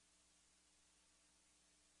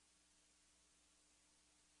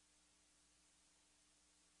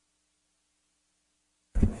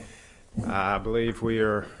I believe we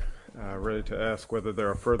are ready to ask whether there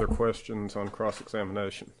are further questions on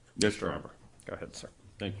cross-examination. Yes, Mr. Your Honor. Albert. Go ahead, sir.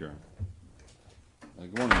 Thank you, Your Honor.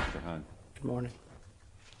 Good morning, Mr. Hahn. Good morning.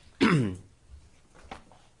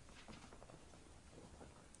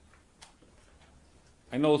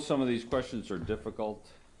 I know some of these questions are difficult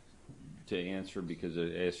to answer because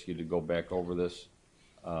it asks you to go back over this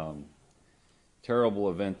terrible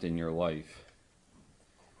event in your life.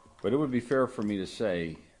 But it would be fair for me to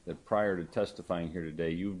say that prior to testifying here today,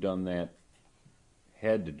 you've done that,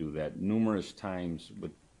 had to do that numerous times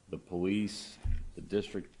with the police, the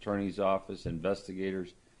district attorney's office,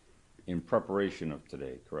 investigators, in preparation of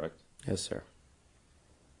today, correct? Yes, sir.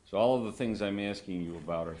 So all of the things I'm asking you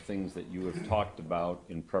about are things that you have talked about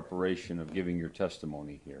in preparation of giving your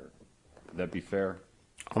testimony here. Would that be fair?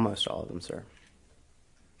 Almost all of them, sir.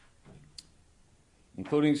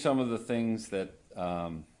 Including some of the things that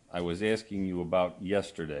I was asking you about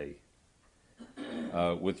yesterday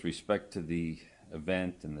with respect to the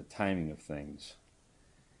event and the timing of things.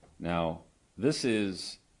 Now, this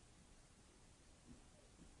is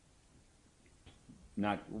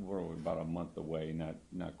we're about a month away,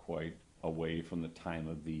 not quite away from the time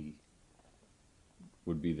of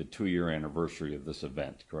would be the 2-year anniversary of this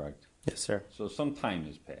event, correct? Yes, sir. So some time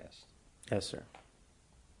has passed. Yes, sir.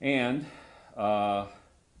 And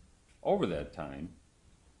over that time,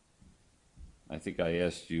 I think I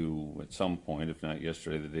asked you at some point, if not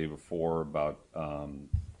yesterday, the day before, about having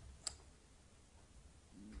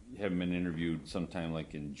been interviewed sometime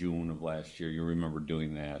like in June of last year. You remember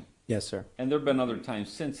doing that? Yes, sir. And there have been other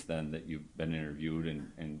times since then that you've been interviewed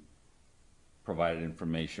and provided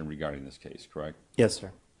information regarding this case, correct? Yes,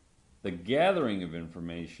 sir. The gathering of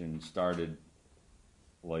information started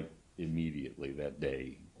like immediately that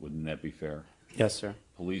day. Wouldn't that be fair? Yes, sir.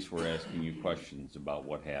 Police were asking you questions about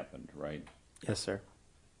what happened, right? Yes, sir.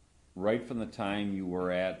 Right from the time you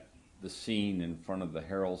were at the scene in front of the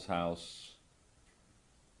Harrell's house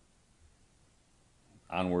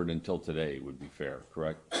onward until today would be fair,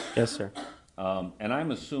 correct? Yes, sir. And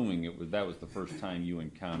I'm assuming that was the first time you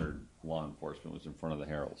encountered law enforcement was in front of the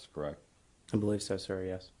Harrells, correct? I believe so, sir,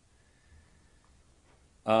 yes.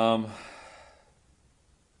 I'm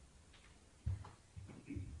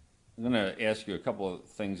going to ask you a couple of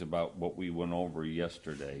things about what we went over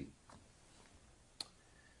yesterday.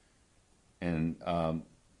 And on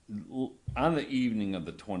the evening of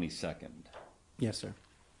the 22nd. Yes, sir.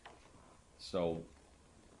 So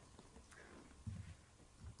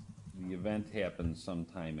the event happened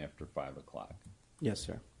sometime after 5 o'clock. Yes,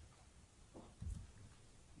 sir.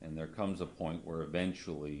 And there comes a point where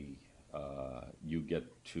eventually you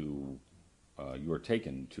are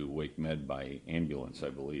taken to Wake Med by ambulance, I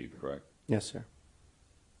believe, correct? Yes, sir.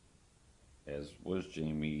 As was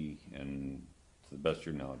Jamie, and to the best of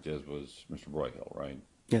your knowledge, as was Mr. Broyhill, right?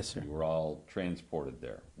 Yes, sir. You were all transported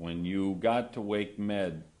there. When you got to Wake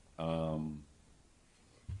Med, you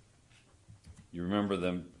remember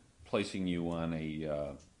them placing you on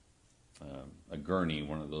a gurney,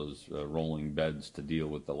 one of those rolling beds to deal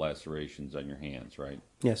with the lacerations on your hands, right?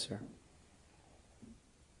 Yes, sir.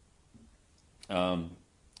 Do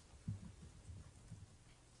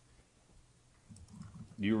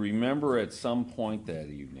you remember at some point that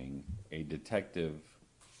evening a detective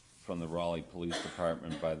from the Raleigh Police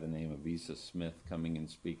Department by the name of Issa Smith coming and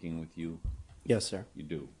speaking with you? Yes, sir. You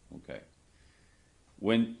do? Okay.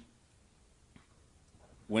 When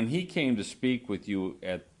he came to speak with you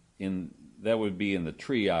that would be in the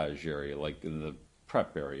triage area, like in the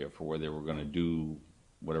prep area for where they were going to do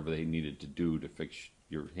whatever they needed to do to fix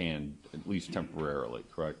your hand, at least temporarily,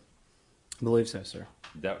 correct? I believe so, sir.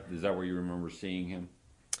 Is that where you remember seeing him?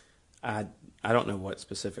 I don't know what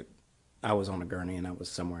specific. I was on a gurney and I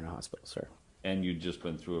was somewhere in a hospital, sir. And you'd just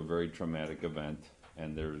been through a very traumatic event,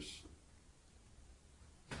 and there's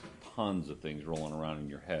tons of things rolling around in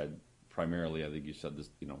your head. Primarily, I think you said this,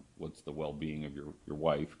 what's the well-being of your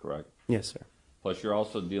wife, correct? Yes, sir. Plus, you're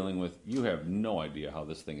also dealing with, you have no idea how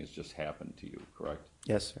this thing has just happened to you, correct?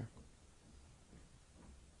 Yes, sir.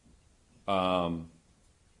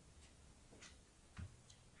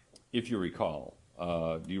 If you recall,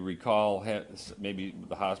 do you recall maybe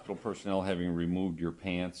the hospital personnel having removed your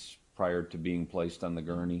pants prior to being placed on the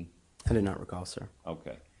gurney? I do not recall, sir.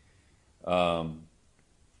 Okay.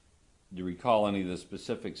 Do you recall any of the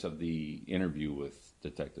specifics of the interview with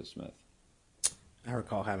Detective Smith? I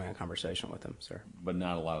recall having a conversation with him, sir. But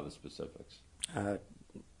not a lot of the specifics.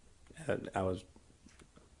 I was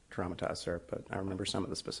traumatized, sir, but I remember some of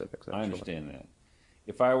the specifics. Actually. I understand that.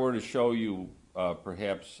 If I were to show you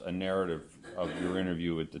perhaps a narrative of your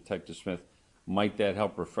interview with Detective Smith, might that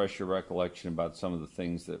help refresh your recollection about some of the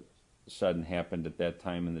things that said and happened at that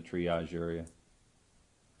time in the triage area?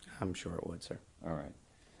 I'm sure it would, sir. All right.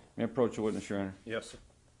 May I approach the witness, Your Honor? Yes, sir.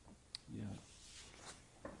 Yeah.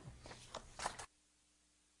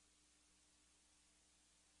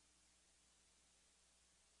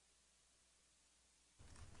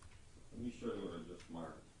 Let me show you what I just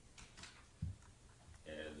marked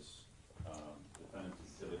as Defendant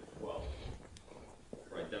Exhibit 12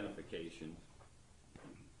 for identification.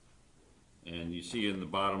 And you see in the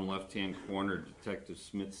bottom left-hand corner Detective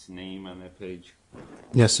Smith's name on that page?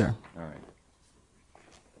 Yes, sir. All right.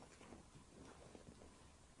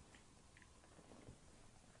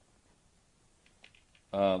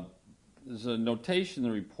 There's a notation in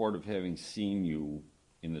the report of having seen you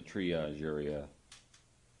in the triage area.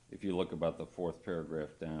 If you look about the fourth paragraph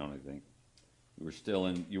down, I think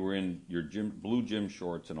you were in your blue gym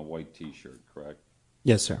shorts and a white T-shirt, correct?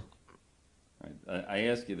 Yes, sir. Right. I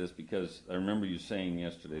ask you this because I remember you saying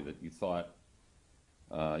yesterday that you thought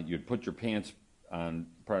you'd put your pants on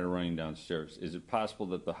prior to running downstairs. Is it possible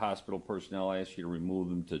that the hospital personnel asked you to remove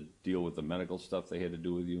them to deal with the medical stuff they had to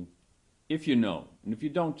do with you? If you know, and if you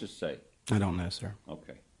don't, just say. I don't know, sir.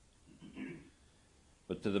 Okay.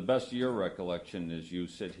 But to the best of your recollection, as you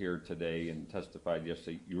sit here today and testified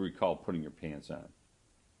yesterday, you recall putting your pants on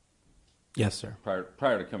Yes, sir.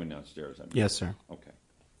 prior to coming downstairs, I mean. Yes, sir. Okay.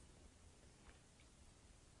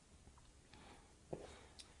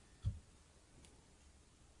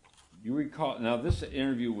 You recall, now this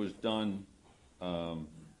interview was done on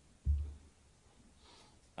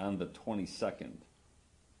the 22nd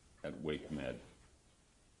at Wake Med.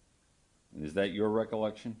 And is that your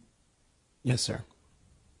recollection? Yes, sir.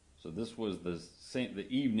 So this was the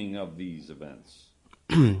evening of these events.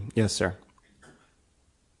 Yes, sir.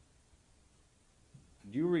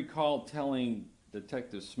 Do you recall telling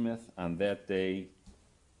Detective Smith on that day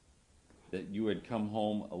that you had come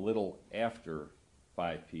home a little after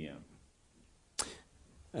 5 p.m.?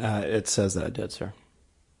 It says that I did, sir.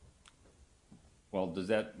 Well, does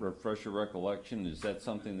that refresh your recollection? Is that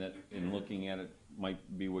something that, in looking at it,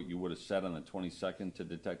 might be what you would have said on the 22nd to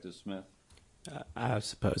Detective Smith? I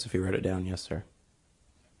suppose if you wrote it down, yes, sir.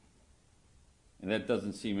 And that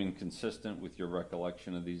doesn't seem inconsistent with your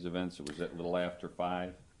recollection of these events? It was a little after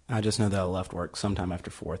 5? I just know that I left work sometime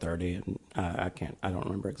after 4:30, and I don't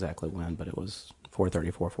remember exactly when, but it was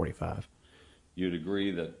 4:30, 4:45. You'd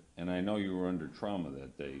agree that, and I know you were under trauma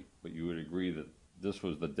that day, but you would agree that this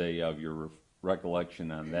was the day of your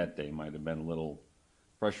recollection on that day might have been a little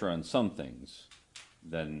fresher on some things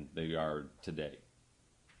than they are today.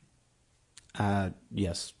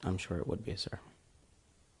 Yes, I'm sure it would be, sir.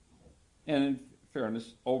 And in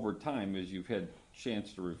fairness, over time, as you've had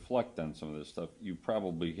chance to reflect on some of this stuff, you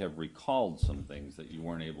probably have recalled some things that you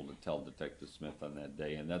weren't able to tell Detective Smith on that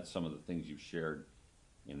day, and that's some of the things you've shared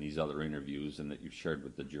in these other interviews and that you've shared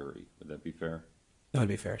with the jury. Would that be fair? That would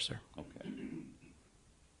be fair, sir. Okay.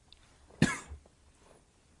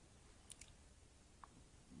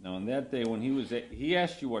 Now, on that day when he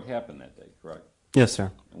asked you what happened that day, correct? Yes,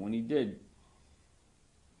 sir. And when he did,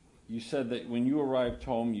 you said that when you arrived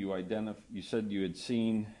home, you said you had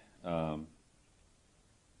seen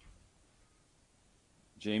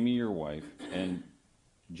Jamie, your wife, and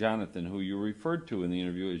Jonathan, who you referred to in the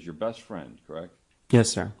interview as your best friend, correct? Yes,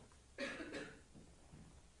 sir.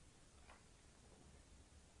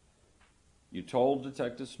 You told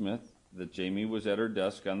Detective Smith that Jamie was at her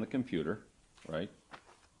desk on the computer, right?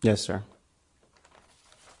 Yes, sir.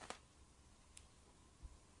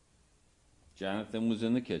 Jonathan was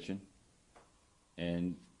in the kitchen,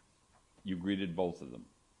 and you greeted both of them.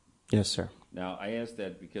 Yes, sir. Now, I asked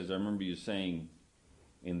that because I remember you saying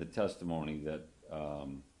in the testimony that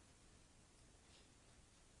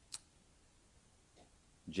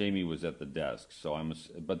Jamie was at the desk.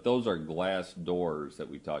 But those are glass doors that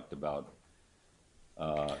we talked about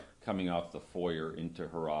coming off the foyer into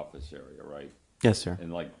her office area, right? Yes, sir.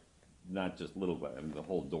 And like, not just little glass. I mean, the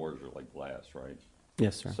whole doors are like glass, right?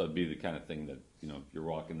 Yes, sir. So it'd be the kind of thing that, if you're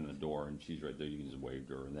walking in the door and she's right there, you can just wave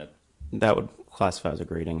to her, and that would classify as a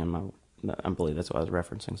greeting, and I believe that's what I was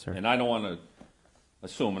referencing, sir. And I don't want to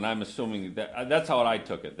assume, and I'm assuming that's how I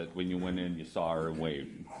took it, that when you went in, you saw her and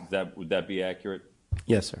waved. Would that be accurate?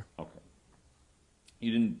 Yes, sir. Okay.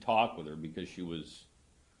 You didn't talk with her because she was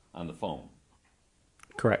on the phone.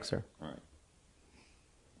 Correct, sir. All right.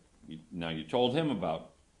 Now, you told him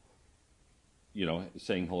about,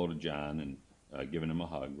 saying hello to John and giving him a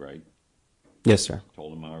hug, right? Yes, sir.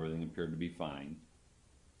 Told him how everything appeared to be fine.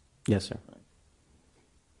 Yes, sir. Right.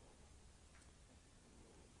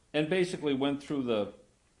 And basically went through the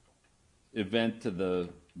event to the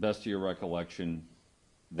best of your recollection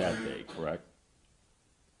that day, correct?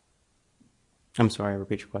 I'm sorry,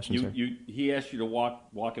 repeat your question, sir. He asked you to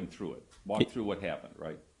walk him through it. Walk through what happened,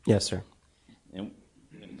 right? Yes, sir. And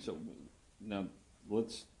so now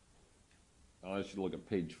I'll ask you to look at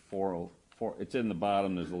page 404. It's in the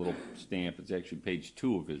bottom. There's a little stamp. It's actually page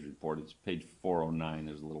 2 of his report. It's page 409.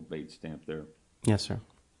 There's a little Bates stamp there. Yes, sir.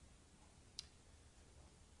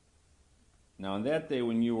 Now, on that day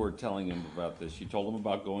when you were telling him about this, you told him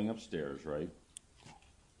about going upstairs, right?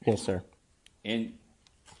 Yes, sir. And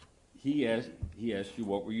he asked you,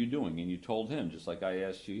 what were you doing? And you told him, just like I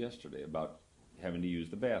asked you yesterday, about having to use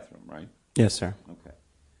the bathroom, right? Yes, sir. Okay.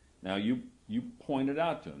 Now, you pointed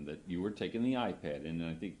out to him that you were taking the iPad, and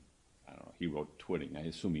I don't know, he wrote twitting. I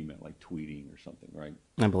assume he meant like tweeting or something, right?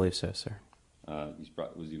 I believe so, sir.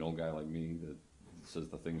 Was he an old guy like me that says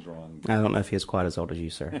the thing's wrong? I don't know if he's quite as old as you,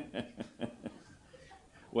 sir.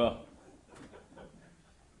 Well,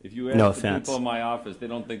 if you ask No the offense. people in my office, they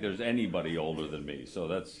don't think there's anybody older than me. So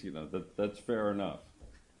that's fair enough.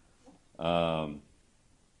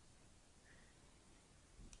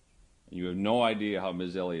 You have no idea how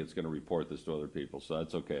Ms. Elliott's going to report this to other people, so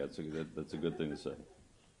that's okay. That's a good thing to say.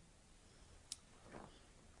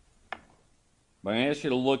 But I asked you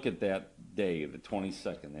to look at that day, the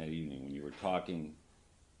 22nd, that evening, when you were talking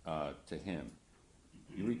to him.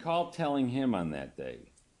 You recall telling him on that day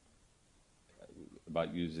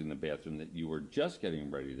about using the bathroom that you were just getting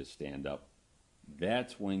ready to stand up.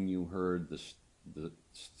 That's when you heard the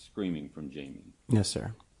screaming from Jamie. Yes,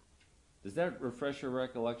 sir. Does that refresh your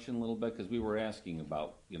recollection a little bit? Because we were asking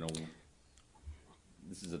about,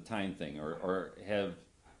 this is a time thing, or have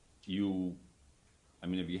you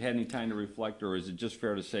had any time to reflect, or is it just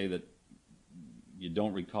fair to say that you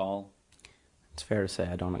don't recall? It's fair to say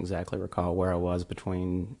I don't exactly recall where I was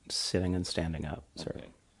between sitting and standing up, sir. Okay.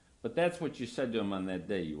 But that's what you said to him on that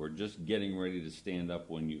day. You were just getting ready to stand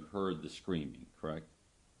up when you heard the screaming, correct?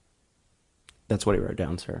 That's what he wrote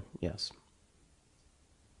down, sir. Yes.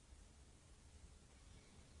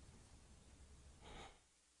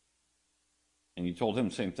 And you told him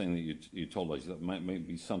the same thing that you told us. That might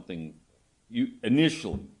be something you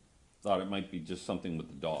initially thought it might be just something with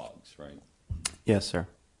the dogs, right? Yes, sir.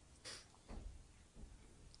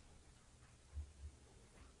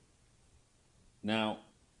 Now,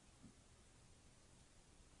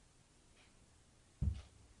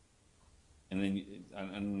 and then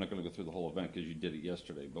I'm not going to go through the whole event because you did it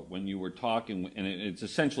yesterday, but when you were talking, and it's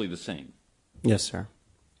essentially the same. Yes, sir.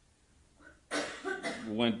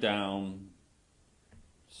 Went down,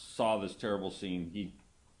 saw this terrible scene.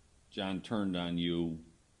 John turned on you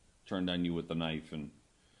with the knife, and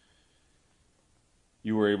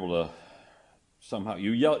you were able to somehow,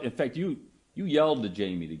 you yelled, in fact, you yelled to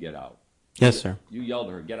Jamie to get out. Yes, sir. You yelled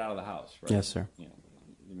to her, get out of the house, right? Yes, sir. Yeah.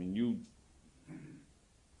 I mean,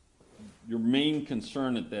 your main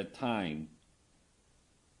concern at that time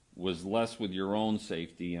was less with your own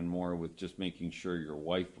safety and more with just making sure your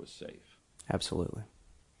wife was safe. Absolutely.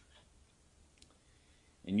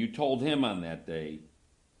 And you told him on that day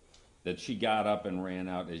that she got up and ran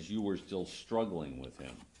out as you were still struggling with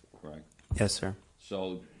him, correct? Yes, sir.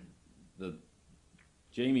 So the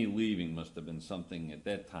Jamie leaving must have been something at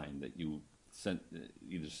that time that you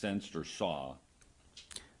either sensed or saw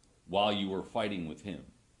while you were fighting with him.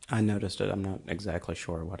 I noticed it. I'm not exactly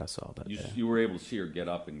sure what I saw that day. You were able to see her get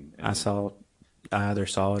up and I either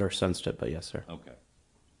saw it or sensed it, but yes, sir. Okay.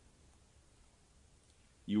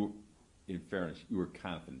 In fairness, you were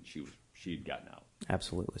confident she had gotten out.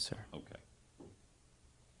 Absolutely, sir. Okay.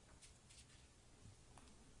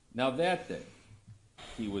 Now that day,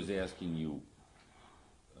 he was asking you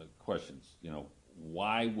questions.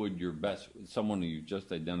 Why would someone who you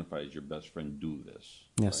just identified as your best friend do this?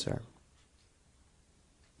 Yes, right? sir.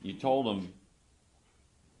 You told him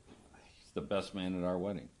he's the best man at our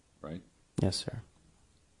wedding, right? Yes, sir.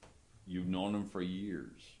 You've known him for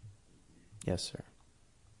years. Yes, sir.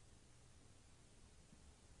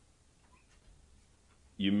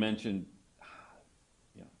 You mentioned,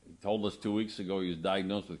 he told us 2 weeks ago he was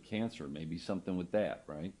diagnosed with cancer. Maybe something with that,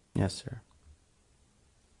 right? Yes, sir.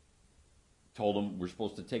 Told him we're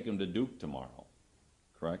supposed to take him to Duke tomorrow,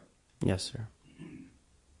 correct? Yes, sir.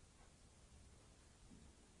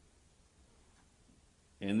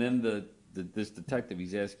 And then this detective,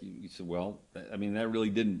 he's asking, he said, well, that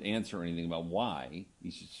really didn't answer anything about why.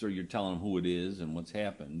 He said, so you're telling him who it is and what's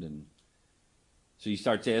happened. And so he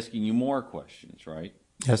starts asking you more questions, right?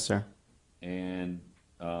 Yes, sir. And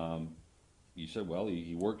you said, well,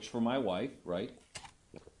 he works for my wife, right?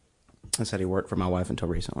 I said he worked for my wife until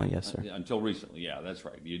recently. Yes, sir. Until recently, yeah, that's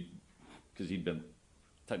right. Because he'd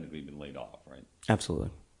technically been laid off, right?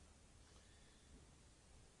 Absolutely.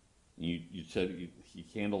 You said he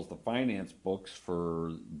handles the finance books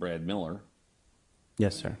for Brad Miller.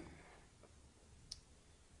 Yes, sir.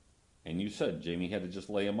 And you said Jamie had to just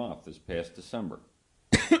lay him off this past December.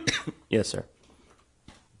 Yes, sir.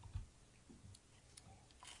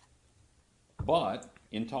 But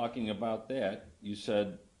in talking about that, you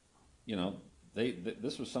said,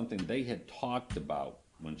 this was something they had talked about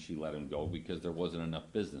when she let him go because there wasn't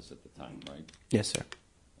enough business at the time, right? Yes, sir.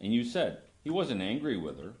 And you said he wasn't angry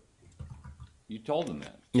with her. You told him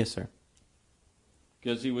that. Yes, sir.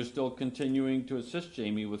 Because he was still continuing to assist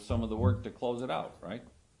Jamie with some of the work to close it out, right?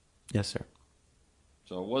 Yes, sir.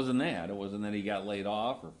 So it wasn't that. It wasn't that he got laid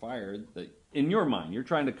off or fired. In your mind, you're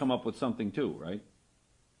trying to come up with something too, right?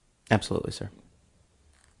 Absolutely, sir.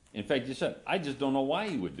 In fact, you said, I just don't know why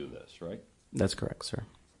he would do this, right? That's correct, sir.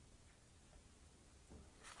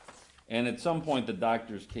 And at some point, the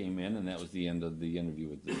doctors came in, and that was the end of the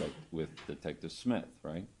interview with Detective Smith,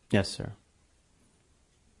 right? Yes, sir.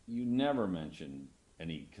 You never mentioned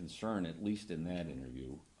any concern, at least in that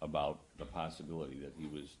interview, about the possibility that he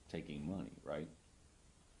was taking money, right?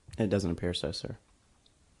 It doesn't appear so, sir.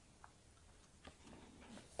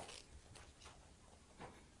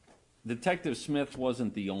 Detective Smith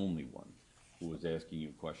wasn't the only one who was asking you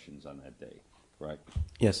questions on that day, correct?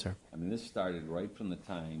 Yes, sir. I mean, this started right from the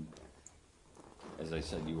time, as I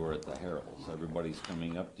said, you were at the Heralds. Everybody's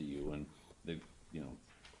coming up to you and,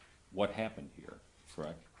 what happened here,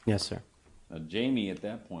 correct? Yes, sir. Now, Jamie at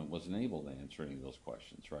that point wasn't able to answer any of those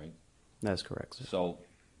questions, right? That's correct, sir. So,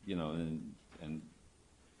 and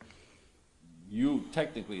you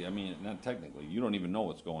technically, not technically, you don't even know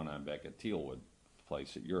what's going on back at Tealwood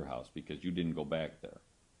place at your house because you didn't go back there.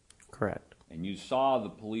 Correct. And you saw the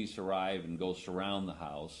police arrive and go surround the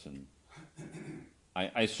house, and I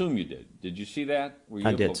assume you did. Did you see that?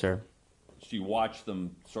 I did, sir. So you watched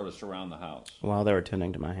them sort of surround the house? While they were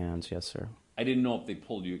tending to my hands, yes, sir. I didn't know if they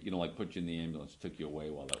pulled you, like put you in the ambulance, took you away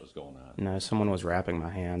while that was going on. No, someone was wrapping my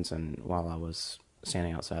hands, and while I was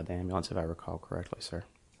standing outside the ambulance, if I recall correctly, sir.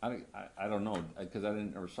 I don't know, because I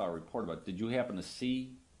never saw a report about it. Did you happen to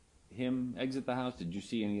see him exit the house? Did you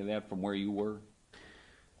see any of that from where you were?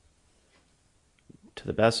 To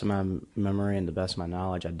the best of my memory and the best of my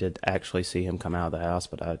knowledge, I did actually see him come out of the house,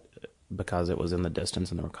 but because it was in the distance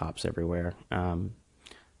and there were cops everywhere.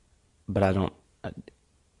 But I don't.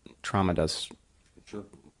 Trauma does Sure.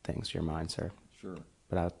 things to your mind, sir. Sure.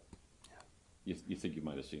 But You think you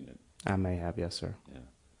might have seen it? I may have, yes, sir. Yeah.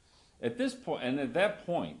 At this point, and at that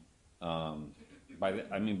point, by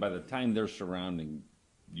the time they're surrounding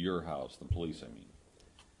your house, the police,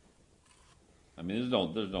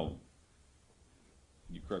 there's no.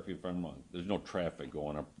 You correct me if I'm wrong. There's no traffic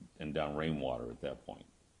going up and down Rainwater at that point.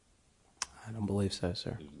 I don't believe so,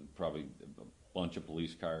 sir. There's probably a bunch of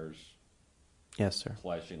police cars. Yes, sir.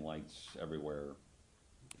 Flashing lights everywhere.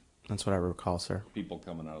 That's what I recall, sir. People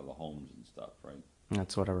coming out of the homes and stuff, right?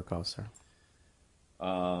 That's what I recall, sir.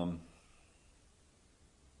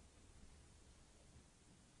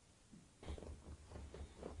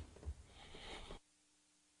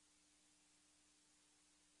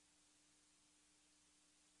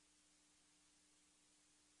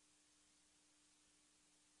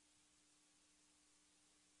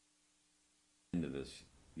 Into this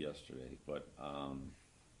yesterday, but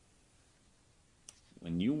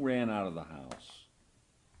when you ran out of the house,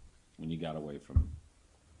 when you got away from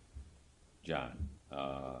John,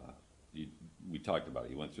 we talked about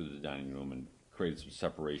it. You went through the dining room and created some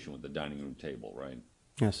separation with the dining room table, right?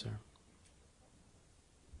 Yes, sir.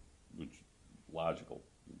 Which logical,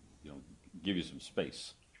 give you some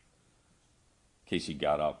space in case he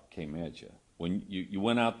got up, came at you. When you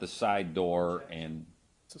went out the side door and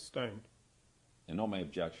Sustained. and no, my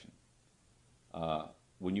objection.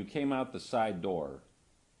 When you came out the side door,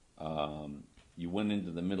 you went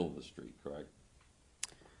into the middle of the street, correct?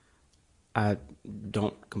 I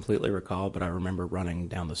don't completely recall, but I remember running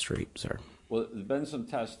down the street, sir. Well, there's been some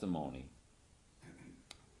testimony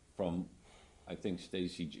from, I think,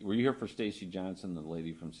 Stacy. Were you here for Stacy Johnson, the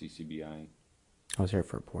lady from CCBI? I was here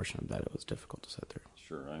for a portion of that. It was difficult to sit through.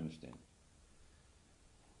 Sure, I understand.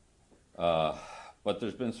 But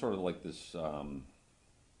there's been sort of like this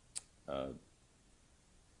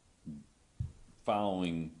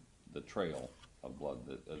following the trail of blood.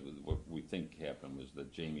 What we think happened was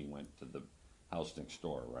that Jamie went to the house next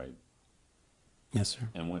door, right? Yes, sir.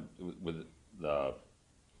 And went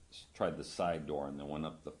tried the side door and then went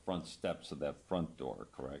up the front steps of that front door,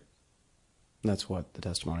 correct? That's what the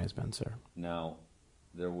testimony has been, sir. Now,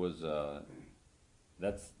 there was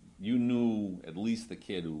you knew at least the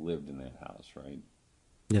kid who lived in that house, right?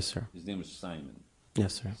 Yes, sir. His name was Simon.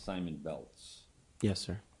 Yes, sir. Simon Belts. Yes,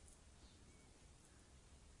 sir.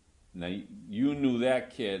 Now, you knew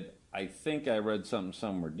that kid. I think I read something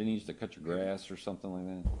somewhere. Didn't he used to cut your grass or something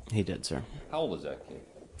like that? He did, sir. How old was that kid,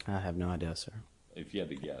 I have no idea, sir. if you had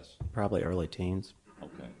to guess? Probably early teens.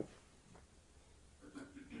 Okay.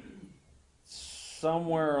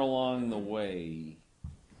 Somewhere along the way,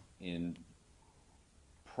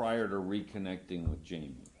 prior to reconnecting with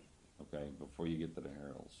Jamie, okay, before you get to the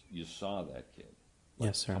Heralds, you saw that kid.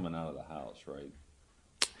 Yes, sir. Coming out of the house, right?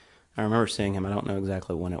 I remember seeing him. I don't know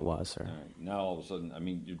exactly when it was, sir. All right. Now all of a sudden, I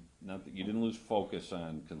mean, not that you didn't lose focus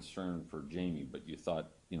on concern for Jamie, but you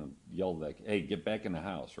thought, yelled like, "Hey, get back in the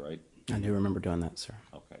house!" Right? I do remember doing that, sir.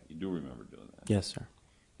 Okay, you do remember doing that. Yes, sir.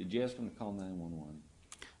 Did you ask him to call 911?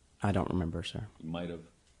 I don't remember, sir. You might have.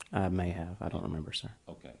 I may have. I don't remember, sir.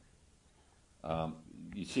 Okay.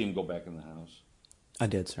 You see him go back in the house? I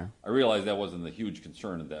did, sir. I realize that wasn't a huge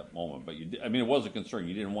concern at that moment, but it was a concern.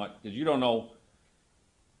 You didn't want, because you don't know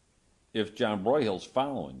if John Broyhill's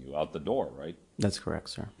following you out the door, right? That's correct,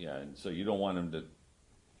 sir. Yeah, and so you don't want him to,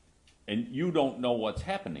 and you don't know what's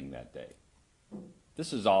happening that day.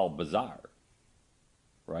 This is all bizarre,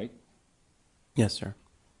 right? Yes, sir.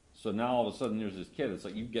 So now all of a sudden there's this kid. It's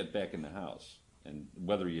like you get back in the house, and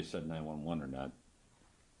whether you said 911 or not,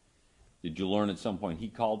 did you learn at some point he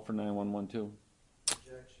called for 911 too?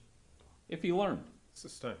 Objection. If he learned,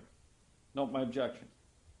 Sustained. no, my objection.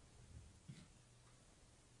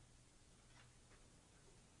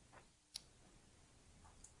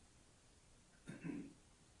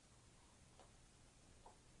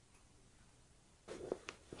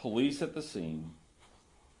 Police at the scene,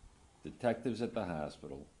 detectives at the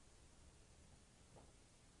hospital,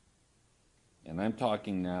 and I'm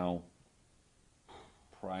talking now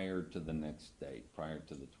prior to the next day, prior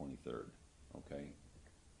to the 23rd, okay?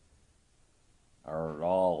 Are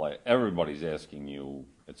all, everybody's asking you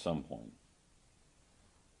at some point,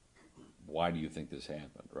 why do you think this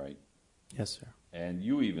happened, right? Yes, sir. And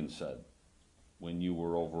you even said, when you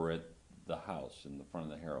were over at the house in the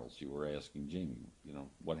front of the Heralds, you were asking Jamie,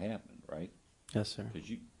 what happened, right? Yes, sir. Because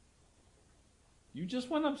you just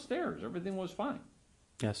went upstairs. Everything was fine.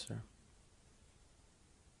 Yes, sir.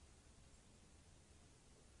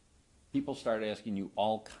 People started asking you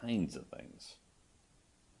all kinds of things,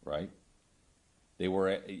 right? They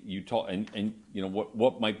were, you told, and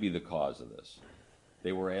what might be the cause of this?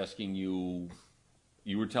 They were asking you,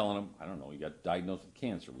 you were telling them, I don't know, you got diagnosed with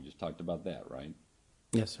cancer. We just talked about that, right?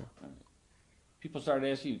 Yes, sir. All right. People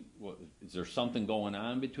started asking you, well, is there something going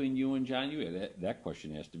on between you and John? You had that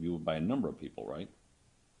question asked of you by a number of people, right?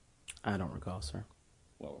 I don't recall, sir.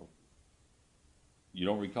 Well, you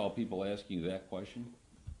don't recall people asking you that question?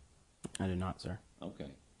 I do not, sir. Okay.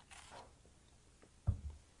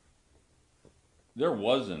 There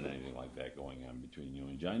wasn't anything like that going on between you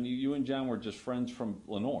and John. You and John were just friends from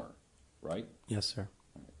Lenore, right? Yes, sir.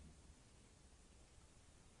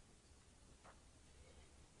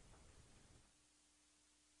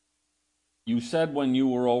 You said when you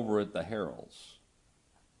were over at the Heralds,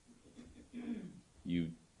 you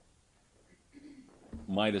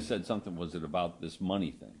might have said something, was it about this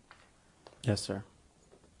money thing? Yes, sir.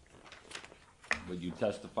 But you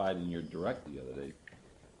testified in your direct the other day.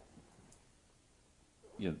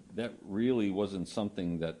 That really wasn't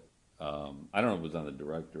something that, I don't know if it was on the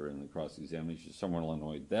director in the cross-examination somewhere in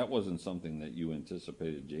Illinois, that wasn't something that you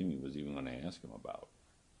anticipated Jamie was even going to ask him about.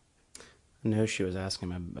 No, she was asking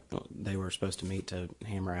him. They were supposed to meet to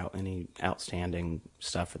hammer out any outstanding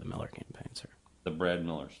stuff for the Miller campaign, sir. The Brad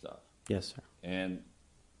Miller stuff. Yes, sir. And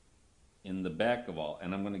in the back of all,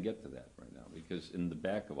 and I'm going to get to that right now, because in the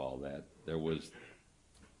back of all that, there was,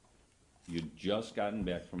 you'd just gotten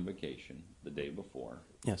back from vacation the day before,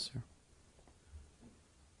 Yes, sir.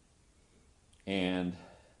 and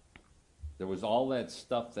there was all that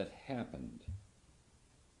stuff that happened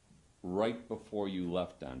right before you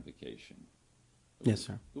left on vacation. Yes,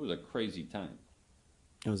 sir. It was a crazy time.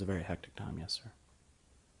 It was a very hectic time, yes, sir.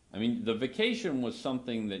 I mean, the vacation was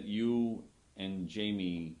something that you and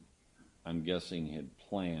Jamie, I'm guessing, had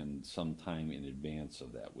planned sometime in advance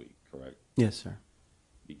of that week, correct? Yes, sir.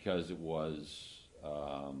 Because it was,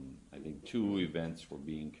 I think 2 events were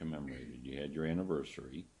being commemorated. You had your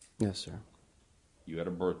anniversary. Yes, sir. You had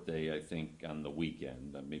a birthday, I think, on the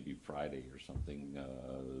weekend, maybe Friday or something.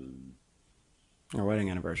 Our wedding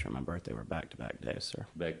anniversary and my birthday were back-to-back days, sir.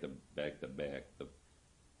 Back to back. The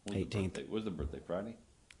 18th. Was the birthday Friday?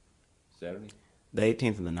 Saturday? The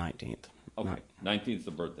 18th and the 19th. Okay. 19th is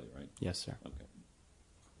the birthday, right? Yes, sir. Okay.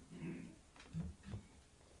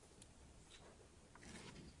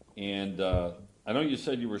 And I know you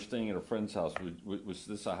said you were staying at a friend's house. Was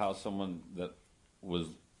this a house someone that was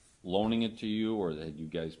loaning it to you, or had you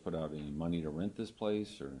guys put out any money to rent this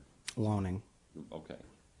place, or? Loaning. Okay.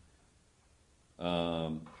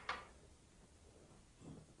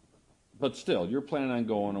 But still, you're planning on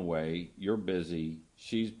going away. You're busy.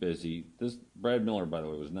 She's busy. This Brad Miller, by the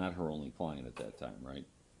way, was not her only client at that time, right?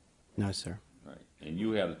 No, sir. Right. And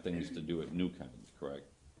you had things to do at New Kinds, correct?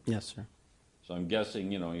 Yes, sir. So I'm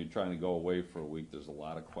guessing, you're trying to go away for a week. There's a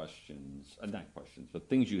lot of questions, not questions, but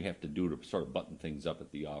things you have to do to sort of button things up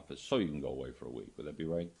at the office so you can go away for a week. Would that be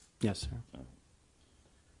right? Yes, sir.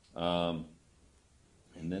 And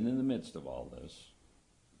then in the midst of all this,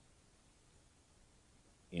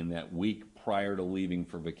 in that week prior to leaving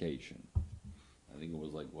for vacation, I think it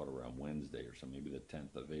was around Wednesday or something, maybe the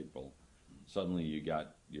 10th of April, suddenly you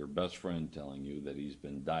got your best friend telling you that he's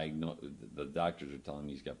been diagnosed, the doctors are telling him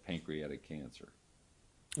he's got pancreatic cancer.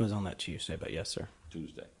 It was on that Tuesday, but yes, sir.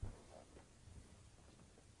 Tuesday.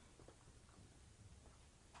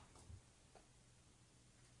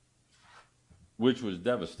 Which was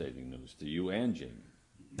devastating news to you and Jamie.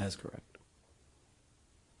 That's correct.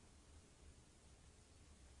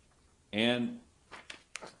 And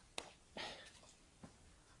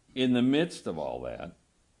in the midst of all that,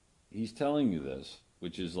 he's telling you this,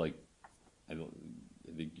 which is I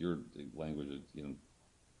think your language is,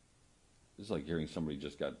 it's like hearing somebody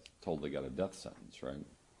just got told they got a death sentence, right?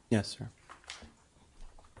 Yes, sir.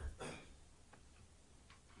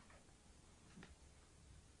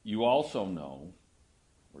 You also know,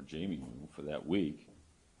 or Jamie knew for that week,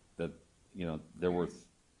 that, there were,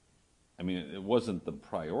 it wasn't the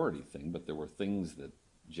priority thing, but there were things that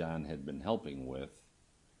John had been helping with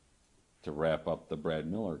to wrap up the Brad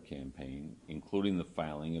Miller campaign, including the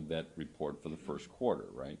filing of that report for the first quarter,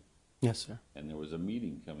 right? Yes, sir. And there was a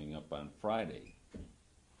meeting coming up on Friday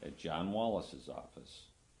at John Wallace's office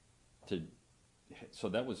so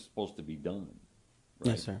that was supposed to be done,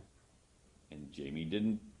 right? Yes, sir. And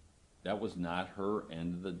Jamie that was not her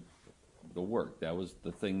end of the work. That was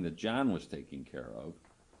the thing that John was taking care of.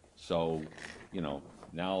 So, now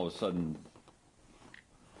all of a sudden,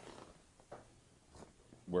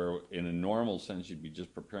 where in a normal sense you'd be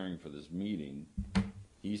just preparing for this meeting,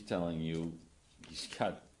 he's telling you he's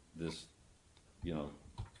got this,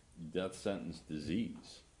 death sentence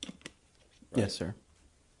disease. Right? Yes, sir.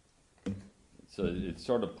 So it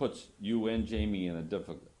sort of puts you and Jamie in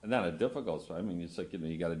not a difficult spot. It's like,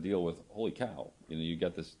 you got to deal with, holy cow, you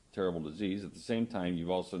got this terrible disease. At the same time, you've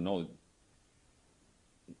also know,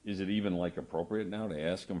 is it even appropriate now to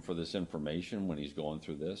ask him for this information when he's going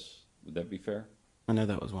through this? Would that be fair? I know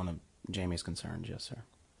that was one of Jamie's concerns. Yes, sir.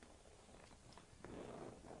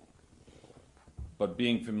 But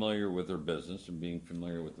being familiar with her business and being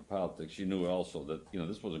familiar with the politics, you knew also that,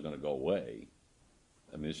 this wasn't going to go away.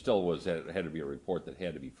 It still had to be a report that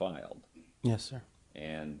had to be filed. Yes, sir.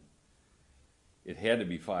 And it had to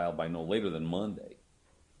be filed by no later than Monday.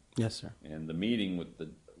 Yes, sir. And the meeting with the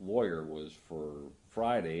lawyer was for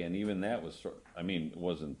Friday, and even that was, it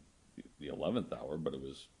wasn't the 11th hour, but it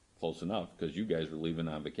was close enough because you guys were leaving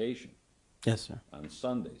on vacation. Yes, sir. On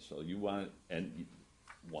Sunday. So you wanted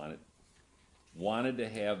to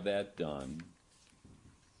have that done,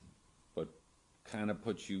 but kind of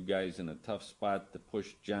puts you guys in a tough spot to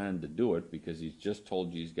push John to do it because he's just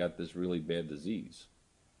told you he's got this really bad disease.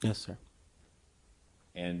 Yes, sir.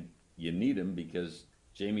 And you need him because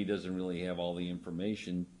Jamie doesn't really have all the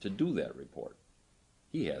information to do that report.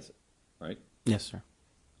 He has it, right? Yes, sir.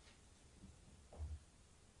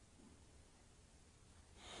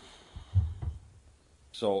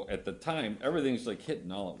 So at the time, everything's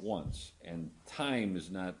hitting all at once, and time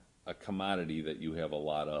is not a commodity that you have a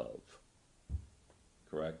lot of.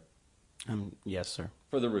 Correct? Yes, sir.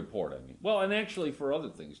 For the report, Well, and actually for other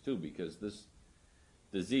things too, because this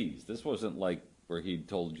disease, this wasn't where he'd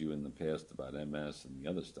told you in the past about MS and the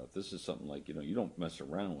other stuff. This is something you don't mess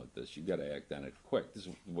around with this. You got to act on it quick. This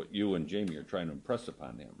is what you and Jamie are trying to impress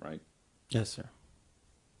upon him, right? Yes, sir.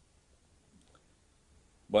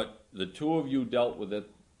 But the two of you dealt with it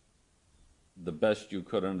the best you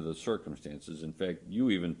could under the circumstances. In fact, you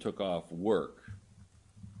even took off work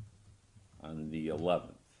on the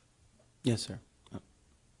 11th. Yes, sir.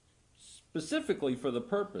 Specifically for the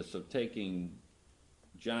purpose of taking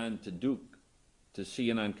John to Duke to see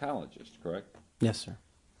an oncologist, correct? Yes, sir.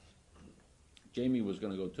 Jamie was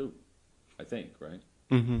going to go too, I think, right?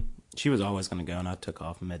 Mm-hmm. She was always going to go, and I took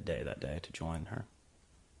off midday that day to join her.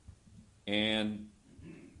 And,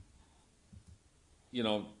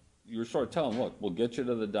 you were sort of telling, look, we'll get you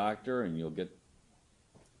to the doctor and you'll get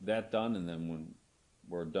that done, and then when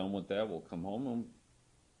we're done with that, we'll come home and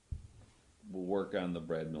we'll work on the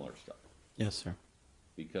Brad Miller stuff. Yes, sir.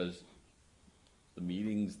 Because the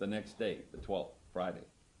meeting's the next day, the 12th, Friday.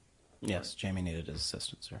 Yes, Jamie needed his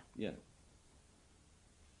assistance, sir. Yeah.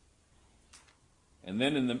 And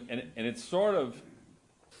then and it's sort of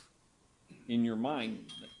in your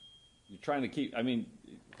mind, you're trying to keep. I mean,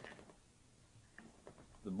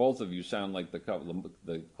 the both of you sound like the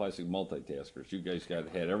classic multitaskers. You guys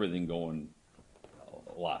had everything going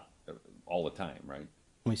a lot, all the time, right?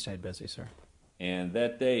 We stayed busy, sir. And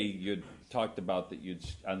that day, you'd talked about that you'd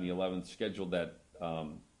on the 11th scheduled that. I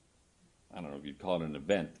don't know if you'd call it an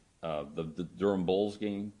event, the Durham Bulls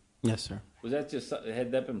game. Yes, sir. Was that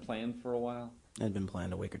had that been planned for a while? It had been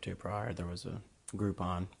planned a week or two prior. There was a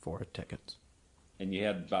Groupon for tickets. And you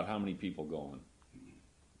had about how many people going?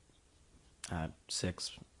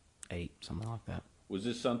 6, 8, something like that. Was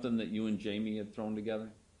this something that you and Jamie had thrown together?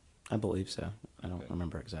 I believe so. I don't Okay.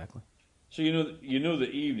 remember exactly. So you knew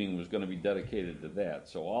the evening was going to be dedicated to that.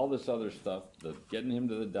 So all this other stuff, the getting him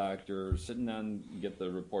to the doctor, sitting down and get the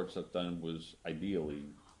report stuff done, was ideally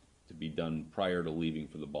to be done prior to leaving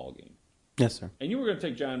for the ball game. Yes, sir. And you were going to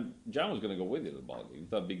take John. John was going to go with you to the ball game. You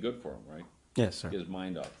thought it'd be good for him, right? Yes, sir. Get his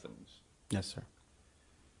mind off things. Yes, sir.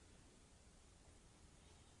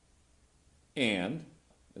 And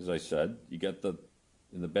as I said, you got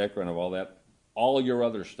in the background of all that, all your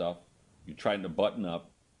other stuff. You're trying to button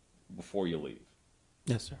up before you leave.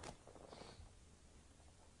 Yes, sir.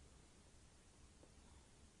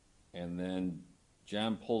 And then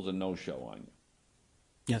John pulls a no-show on you.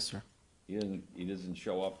 Yes, sir. He doesn't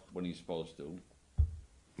show up when he's supposed to.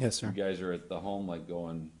 Yes, sir. You guys are at the home like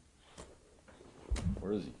going,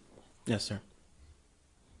 where is he? Yes, sir.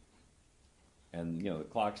 And, the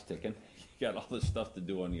clock's ticking. You got all this stuff to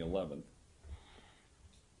do on the 11th.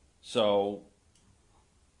 So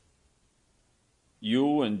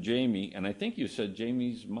you and Jamie, and I think you said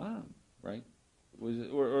Jamie's mom, right? Was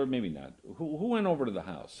it, or maybe not. Who went over to the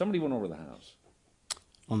house? Somebody went over to the house.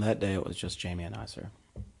 On that day, it was just Jamie and I, sir.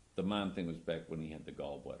 The mom thing was back when he had the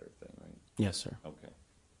gallbladder thing, right? Yes, sir. Okay.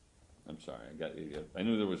 I'm sorry. I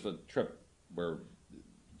knew there was a trip where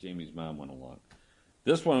Jamie's mom went along.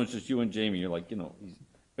 This one was just you and Jamie. You're like,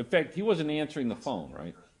 in fact, he wasn't answering the phone,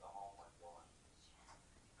 right?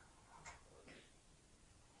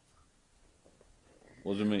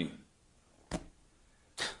 Wasn't me.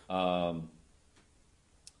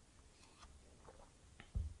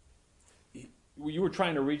 You were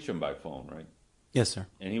trying to reach him by phone, right? Yes, sir.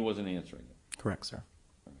 And he wasn't answering it. Correct, sir.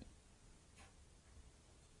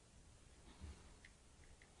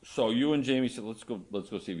 So you and Jamie said, let's go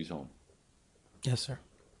see if he's home. Yes, sir.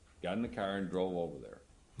 Got in the car and drove over there.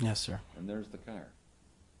 Yes, sir. And there's the car.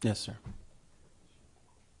 Yes, sir.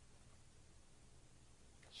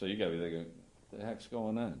 So you got to be thinking, what the heck's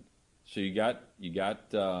going on? So you got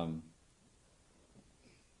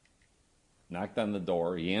knocked on the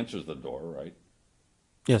door. He answers the door, right?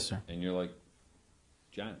 Yes, sir. And you're like,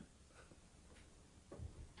 John,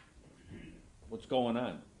 what's going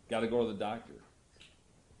on? Got to go to the doctor.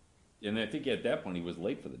 And I think at that point he was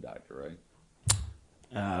late for the doctor, right?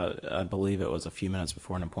 I believe it was a few minutes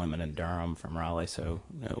before an appointment in Durham from Raleigh, so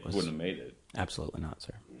it was... Wouldn't have made it. Absolutely not,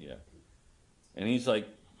 sir. Yeah. And he's like,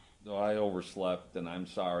 oh, I overslept, and I'm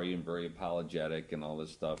sorry, and very apologetic, and all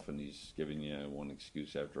this stuff, and he's giving you one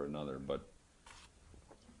excuse after another, but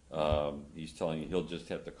he's telling you he'll just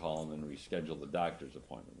have to call him and reschedule the doctor's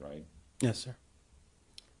appointment, right? Yes, sir.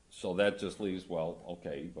 So that just leaves, well,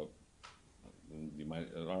 okay, but you might,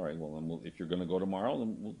 all right, well, then if you're going to go tomorrow,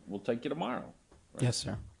 then we'll take you tomorrow. Right? Yes,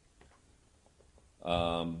 sir.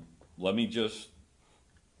 Let me just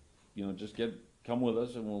come with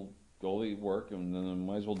us, and we'll go to work, and then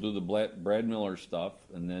might as well do the Brad Miller stuff,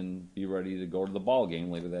 and then be ready to go to the ball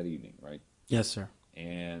game later that evening, right? Yes, sir.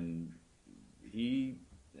 And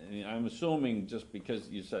I'm assuming just because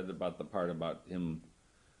you said about the part about him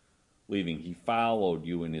leaving, he followed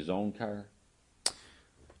you in his own car?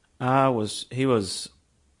 He was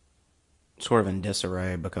sort of in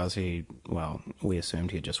disarray because we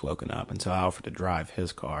assumed he had just woken up, and so I offered to drive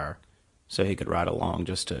his car so he could ride along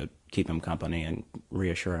just to keep him company and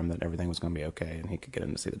reassure him that everything was going to be okay and he could get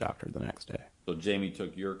in to see the doctor the next day. So Jamie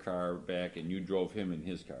took your car back and you drove him in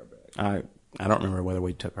his car back? I don't remember whether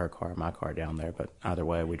we took my car down there, but either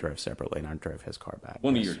way, we drove separately, and I drove his car back.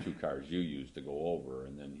 One of your two cars you used to go over,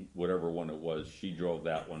 and then whatever one it was, she drove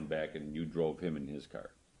that one back, and you drove him in his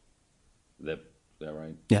car. Is that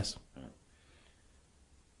right? Yes. All right.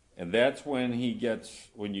 And that's when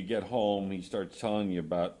when you get home, he starts telling you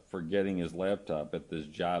about forgetting his laptop at this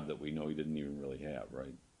job that we know he didn't even really have,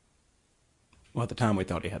 right? Well, at the time, we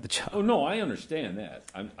thought he had the job. Oh, no, I understand that.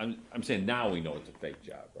 I'm saying now we know it's a fake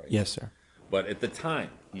job, right? Yes, sir. But at the time,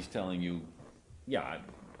 he's telling you, yeah,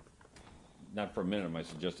 not for a minute am I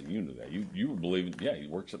suggesting you knew that. You were believing, yeah, he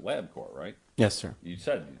works at LabCorp, right? Yes, sir. You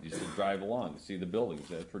said drive along, see the buildings.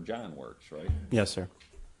 That's where John works, right? Yes, sir.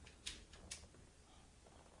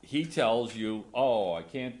 He tells you, oh, I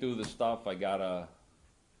can't do the stuff. I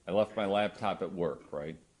left my laptop at work,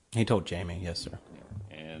 right? He told Jamie, yes, sir.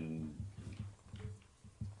 And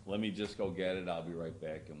let me just go get it. I'll be right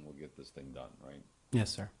back, and we'll get this thing done, right? Yes,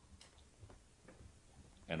 sir.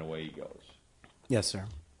 And away he goes. Yes, sir.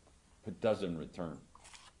 But doesn't return.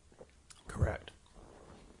 Correct.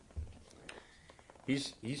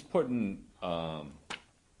 He's putting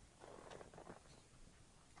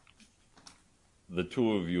the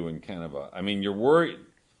two of you in kind of a. I mean, you're worried.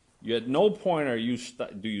 You at no point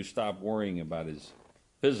do you stop worrying about his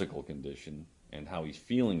physical condition and how he's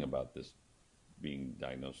feeling about this being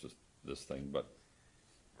diagnosed with this thing, but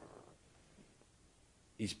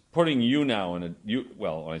he's putting you now in a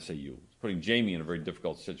well, when I say you, he's putting Jamie in a very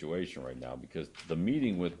difficult situation right now because the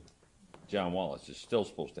meeting with John Wallace is still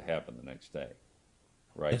supposed to happen the next day,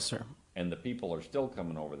 right? Yes, sir. And the people are still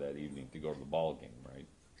coming over that evening to go to the ball game, right?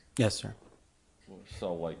 Yes, sir.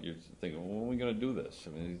 So, like, you're thinking, well, when are we going to do this? I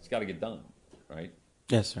mean, it's got to get done, right?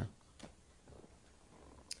 Yes, sir.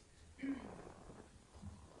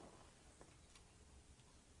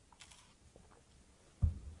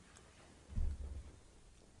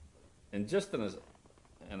 And just an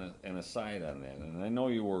aside on that, and I know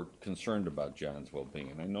you were concerned about John's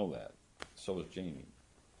well-being, and I know that. So is Jamie.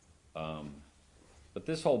 But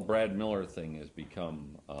this whole Brad Miller thing has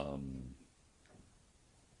become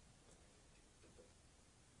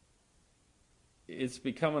it's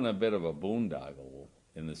becoming a bit of a boondoggle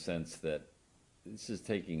in the sense that this is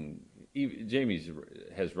taking. Jamie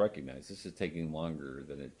has recognized this is taking longer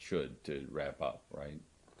than it should to wrap up, right?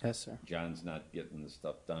 Yes, sir. John's not getting the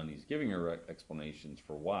stuff done. He's giving her explanations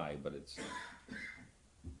for why, but it's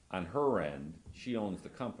on her end. She owns the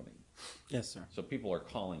company. Yes, sir. So people are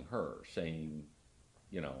calling her saying,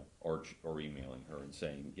 or emailing her and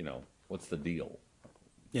saying, what's the deal?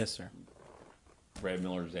 Yes, sir. Brad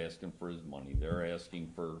Miller's asking for his money. They're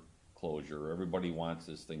asking for closure. Everybody wants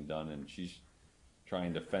this thing done, and she's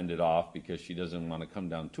trying to fend it off because she doesn't want to come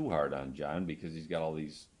down too hard on John because he's got all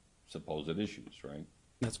these supposed issues, right?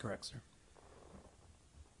 That's correct, sir.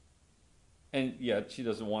 And yet she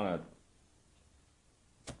doesn't want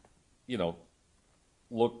to,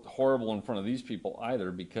 look horrible in front of these people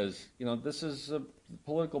either because, this is a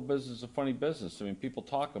political business, a funny business. I mean, people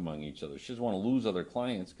talk among each other. She doesn't want to lose other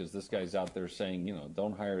clients because this guy's out there saying,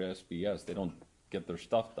 don't hire SBS. They don't get their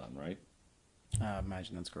stuff done, right? I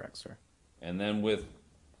imagine that's correct, sir. And then with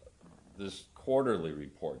this quarterly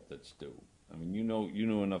report that's due, I mean, you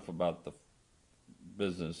knew enough about the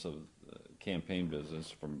business of campaign business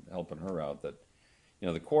from helping her out that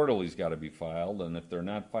the quarterly's got to be filed, and if they're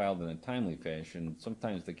not filed in a timely fashion,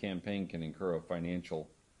 sometimes the campaign can incur a financial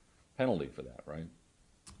penalty for that, right?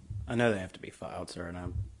 I know they have to be filed, sir, and I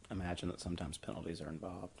imagine that sometimes penalties are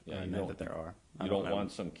involved. Yeah, I know that there are. You don't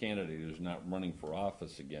want some candidate who's not running for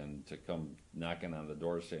office again to come knocking on the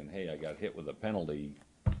door saying, hey, I got hit with a penalty,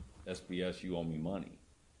 SBS, you owe me money.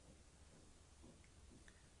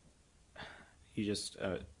 You just,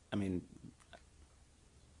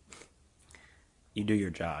 you do your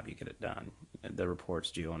job, you get it done. The report's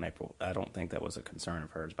due in April. I don't think that was a concern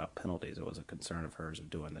of hers about penalties. It was a concern of hers of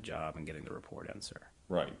doing the job and getting the report in, sir.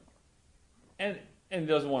 Right. And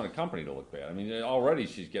doesn't want a company to look bad. I mean, already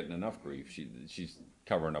she's getting enough grief. She's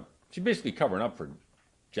covering up. She's basically covering up for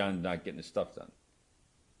John not getting his stuff done.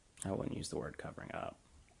 I wouldn't use the word covering up.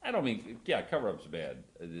 I don't mean, yeah, cover up's bad.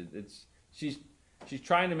 She's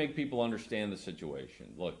trying to make people understand the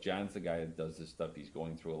situation. Look, John's the guy that does this stuff. He's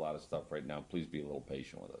going through a lot of stuff right now. Please be a little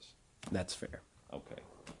patient with us. That's fair. Okay.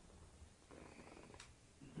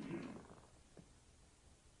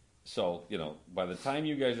 So, by the time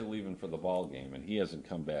you guys are leaving for the ball game and he hasn't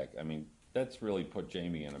come back, I mean, that's really put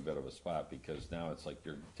Jamie in a bit of a spot because now it's like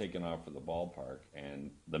you're taking off for the ballpark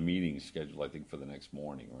and the meeting's scheduled, I think, for the next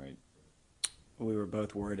morning, right? We were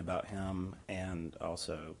both worried about him, and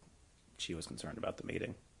also she was concerned about the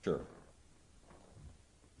meeting. Sure.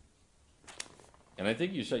 And I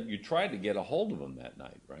think you said you tried to get a hold of him that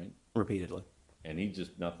night, right? Repeatedly. And he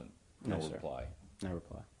just nothing. No reply. No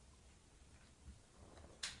reply.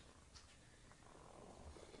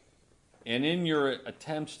 And in your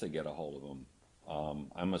attempts to get a hold of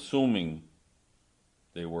him, I'm assuming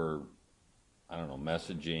they were, I don't know,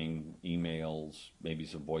 messaging, emails, maybe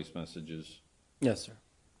some voice messages. Yes, sir.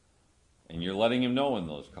 And you're letting him know in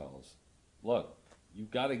those calls, look,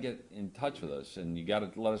 you've got to get in touch with us, and you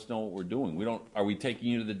got to let us know what we're doing. Are we taking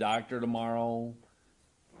you to the doctor tomorrow?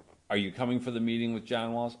 Are you coming for the meeting with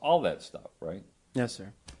John Wallace? All that stuff, right? Yes,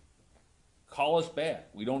 sir. Call us back.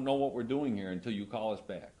 We don't know what we're doing here until you call us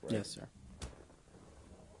back, right? Yes, sir.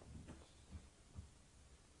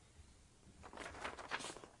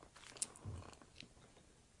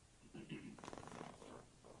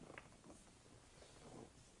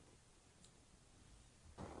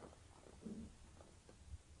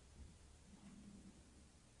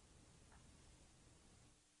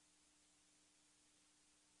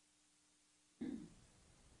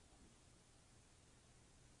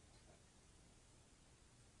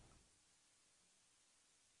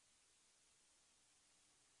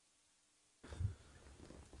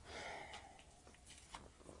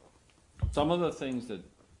 Some of the things that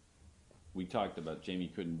we talked about, Jamie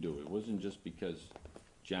couldn't do. It wasn't just because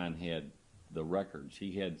John had the records.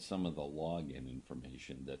 He had some of the login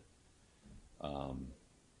information that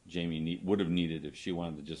Jamie would have needed if she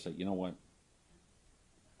wanted to just say, you know what,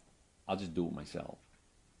 I'll just do it myself.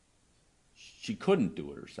 She couldn't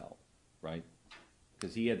do it herself, right?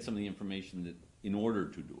 Because he had some of the information that in order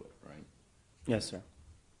to do it, right? Yes, sir.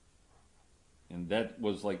 And that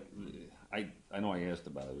was like, I know I asked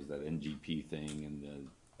about it, was that NGP thing and the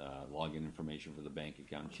login information for the bank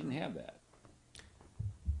account. She didn't have that.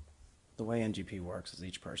 The way NGP works is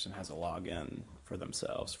each person has a login for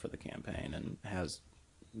themselves for the campaign, and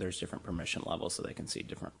there's different permission levels so they can see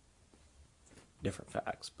different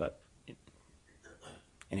facts. But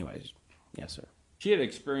anyways, yes, sir. She had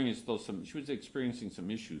experienced she was experiencing some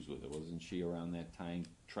issues with it, wasn't she, around that time,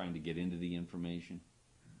 trying to get into the information?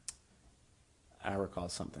 I recall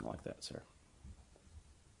something like that, sir.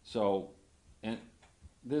 So, and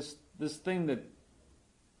this thing that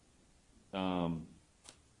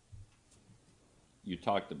you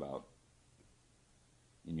talked about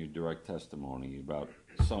in your direct testimony about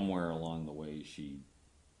somewhere along the way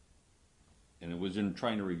and it was in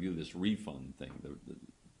trying to review this refund thing, the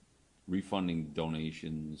refunding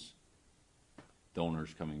donations,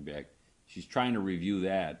 donors coming back. She's trying to review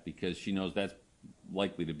that because she knows that's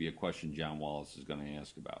likely to be a question John Wallace is going to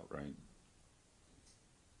ask about, right?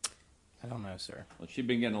 I don't know, sir. Well, she'd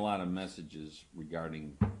been getting a lot of messages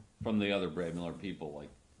from the other Brad Miller people, like,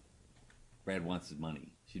 Brad wants his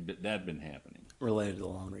money. That'd been happening. Related to the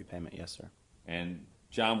loan repayment, yes, sir. And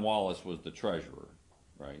John Wallace was the treasurer,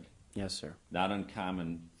 right? Yes, sir. Not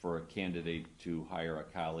uncommon for a candidate to hire a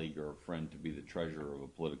colleague or a friend to be the treasurer of a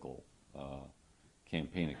political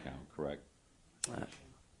campaign account, correct?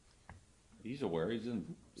 He's aware.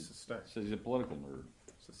 Sustained. Says he's a political nerd.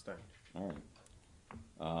 Sustained. All right.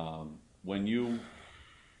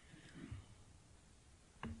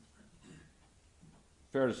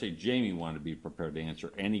 Fair to say Jamie wanted to be prepared to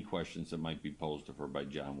answer any questions that might be posed to her by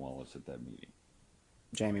John Wallace at that meeting.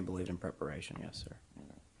 Jamie believed in preparation, yes, sir.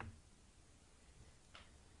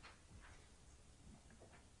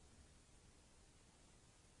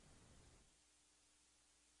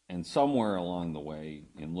 And somewhere along the way,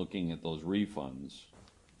 in looking at those refunds,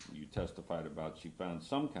 you testified about she found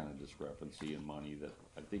some kind of discrepancy in money that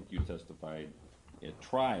I think you testified at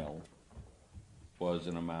trial was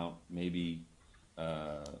an amount maybe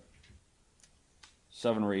 $700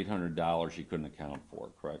 or $800 she couldn't account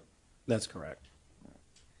for, correct? That's correct.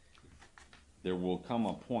 There will come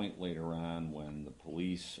a point later on when the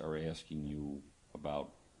police are asking you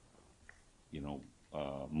about,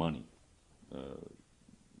 money.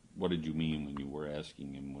 What did you mean when you were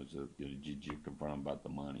asking him? Did you confront him about the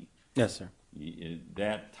money? Yes, sir.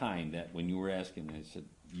 That time, when you were asking, they said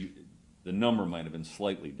the number might have been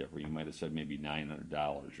slightly different. You might have said maybe $900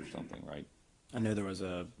 or something, right? I knew there was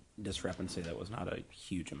a discrepancy that was not a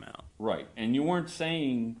huge amount. Right, and you weren't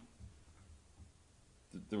saying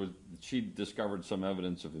that she discovered some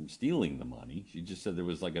evidence of him stealing the money. She just said there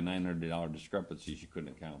was like a $900 discrepancy she couldn't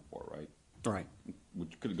account for, right? Right.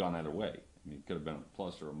 Which could have gone either way. I mean, it could have been a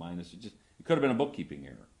plus or a minus. It could have been a bookkeeping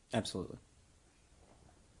error. Absolutely.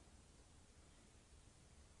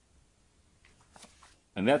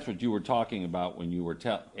 And that's what you were talking about when you were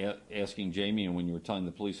asking Jamie and when you were telling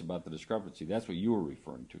the police about the discrepancy. That's what you were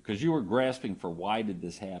referring to. Because you were grasping for why did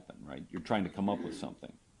this happen, right? You're trying to come up with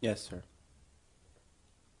something. Yes, sir.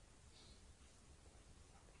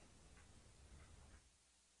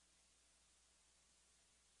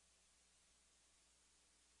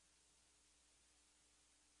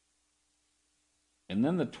 And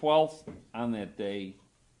then the 12th on that day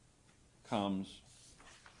comes,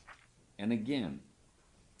 and again,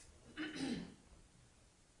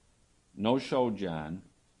 no show John,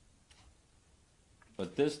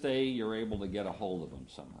 but this day you're able to get a hold of him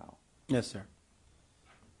somehow. Yes, sir.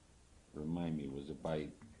 Remind me, was it by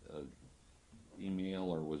email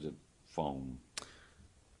or was it phone?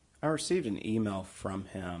 I received an email from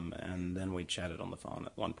him, and then we chatted on the phone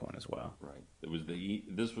at one point as well. Right. It was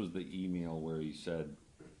this was the email where he said,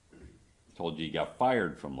 told you he got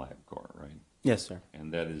fired from LabCorp, right? Yes, sir.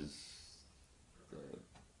 And that is,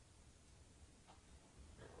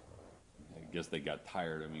 I guess they got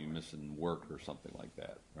tired of me missing work or something like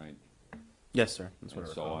that, right? Yes, sir. That's what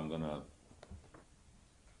And I so recall. I'm gonna,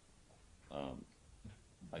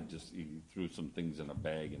 he threw some things in a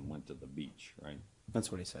bag and went to the beach, right? That's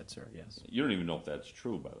what he said, sir. Yes. You don't even know if that's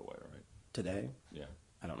true, by the way, right? Today, Yeah.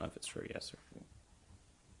 I don't know if it's true. Yes, sir.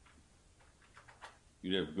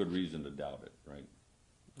 You'd have good reason to doubt it, right?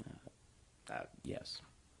 Yes.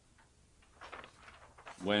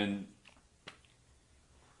 When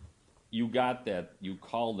you got that, you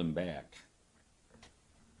called him back.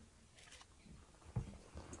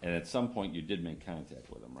 And at some point you did make contact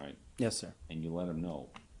with him, right? Yes, sir. And you let him know,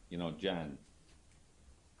 you know, John,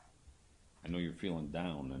 I know you're feeling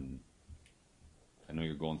down and I know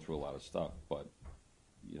you're going through a lot of stuff, but,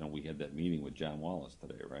 you know, we had that meeting with John Wallace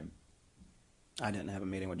today, right? I didn't have a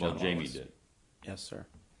meeting with John Well, Jamie Wallace. did. Yes, sir.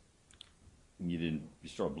 And you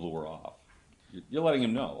sort of blew her off. You're letting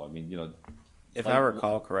him know. I mean, you know. If like- I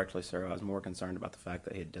recall correctly, sir, I was more concerned about the fact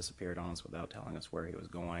that he had disappeared on us without telling us where he was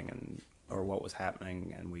going or what was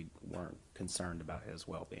happening, and we weren't concerned about his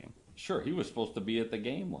well-being. Sure, he was supposed to be at the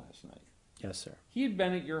game last night. Yes, sir. He had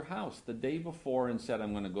been at your house the day before and said,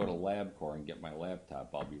 I'm going to go to LabCorp and get my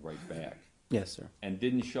laptop. I'll be right back. Yes, sir. And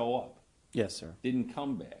didn't show up. Yes, sir. Didn't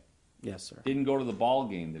come back. Yes, sir. Didn't go to the ball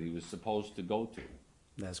game that he was supposed to go to.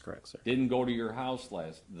 That's correct, sir. Didn't go to your house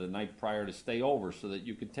the night prior to stay over so that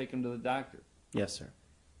you could take him to the doctor. Yes, sir.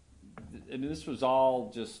 And this was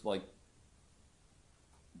all just like,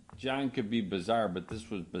 John could be bizarre, but this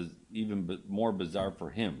was even more bizarre for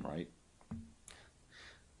him, right?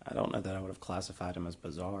 I don't know that I would have classified him as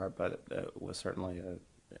bizarre, but it was certainly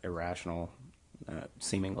irrational,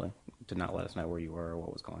 seemingly, to not let us know where you were or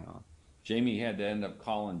what was going on. Jamie had to end up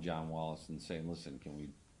calling John Wallace and saying, listen, can we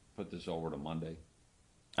put this over to Monday?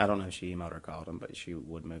 I don't know if she emailed or called him, but she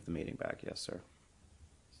would move the meeting back. Yes, sir.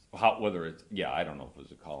 Whether it's, I don't know if it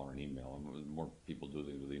was a call or an email. More people do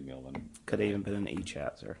it with email than. Could have even been an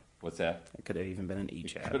e-chat, sir. What's that? It could have even been an It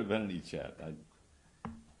e-chat. could have been an e-chat.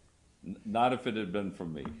 Not if it had been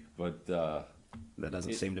from me, but That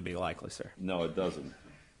doesn't seem to be likely, sir. no, it doesn't.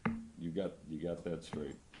 You got that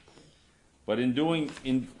straight. But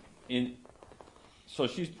so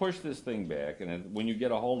she's pushed this thing back, and when you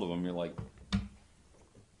get a hold of him, you're like,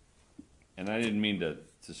 and I didn't mean to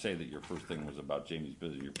say that your first thing was about Jamie's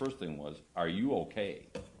business. Your first thing was, are you okay?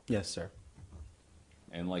 Yes, sir.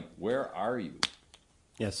 And like, where are you?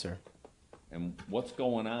 Yes, sir. And what's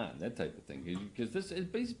going on? That type of thing. Because this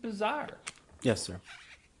is bizarre. Yes, sir.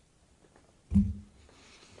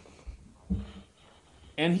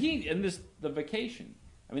 And the vacation.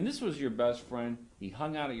 I mean, this was your best friend. He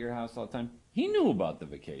hung out at your house all the time. He knew about the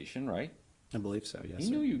vacation, right? I believe so. Yes, He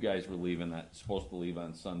sir. knew you guys were supposed to leave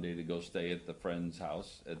on Sunday to go stay at the friend's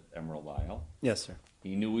house at Emerald Isle. Yes, sir.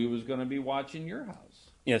 He knew he was going to be watching your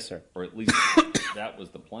house. Yes, sir. Or at least that was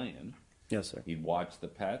the plan. Yes, sir. He'd watch the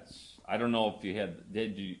pets. I don't know if you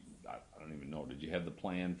I don't even know, did you have the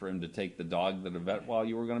plan for him to take the dog to the vet while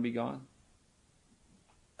you were going to be gone?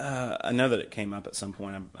 I know that it came up at some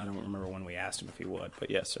point. I don't remember when we asked him if he would, but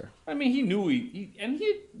yes, sir. I mean, he knew he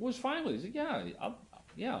was fine with it. He said,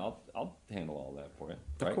 I'll handle all that for you.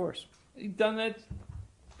 Of Right? course. He'd done that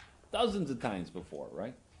dozens of times before,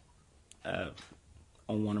 right?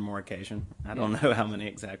 On one or more occasion. I don't know how many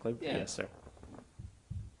exactly, but Yeah. yes, sir.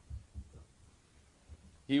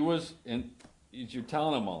 He was, and as you're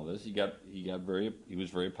telling him all this, he was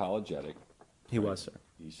very apologetic. He was, sir.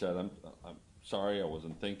 He said, I'm sorry, I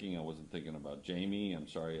wasn't thinking about Jamie. I'm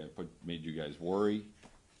sorry I made you guys worry.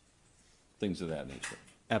 Things of that nature.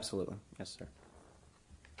 Absolutely. Yes, sir.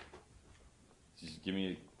 Just give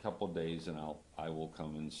me a couple of days and I will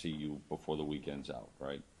come and see you before the weekend's out,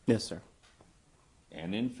 right? Yes, sir.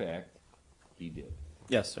 And in fact, he did.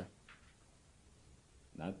 Yes, sir.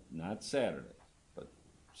 Not Saturday, but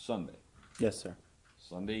Sunday. Yes, sir.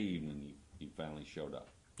 Sunday evening, he finally showed up.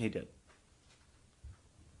 He did.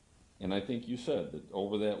 And I think you said that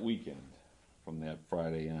over that weekend, from that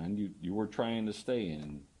Friday on, you were trying to stay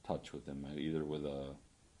in touch with him, either with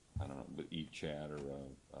with e-chat or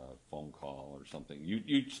a phone call or something.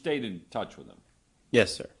 You stayed in touch with him.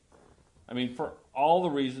 Yes, sir. I mean, for all the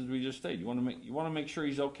reasons we just stated, you want to make sure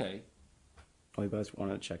he's okay. We both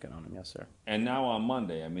wanted to check in on him. Yes, sir. And now on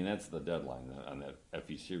Monday, I mean, that's the deadline on that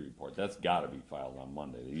FEC report. That's got to be filed on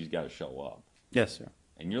Monday. He's got to show up. Yes, sir.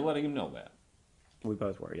 And you're letting him know that. We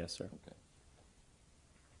both were. Yes, sir. Okay.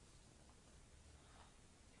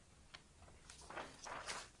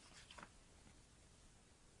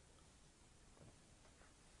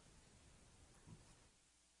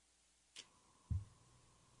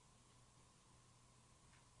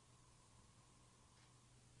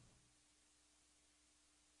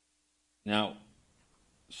 Now,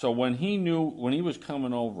 so when he was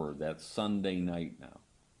coming over that Sunday night now,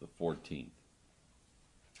 the 14th,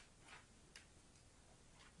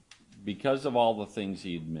 because of all the things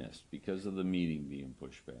he had missed, because of the meeting being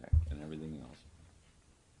pushed back and everything else,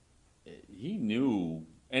 he knew,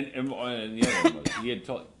 and the other one was, he had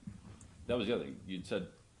told, that was the other thing, you'd said,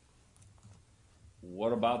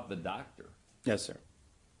 what about the doctor? Yes, sir.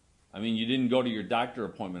 I mean, you didn't go to your doctor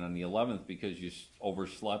appointment on the 11th because you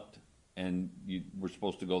overslept and you were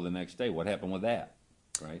supposed to go the next day. What happened with that,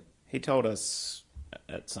 right? He told us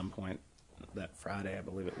at some point that Friday, I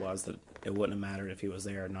believe it was, that it wouldn't have mattered if he was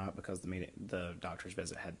there or not because the doctor's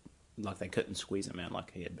visit had, like, they couldn't squeeze him in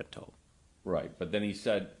like he had been told. Right, but then he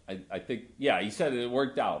said, I think, yeah, he said it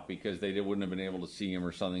worked out because they wouldn't have been able to see him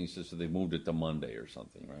or something. He said, so they moved it to Monday or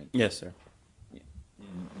something, right? Yes, sir.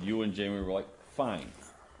 You and Jamie were like, fine.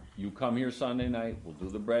 You come here Sunday night. We'll do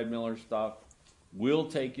the Brad Miller stuff. We'll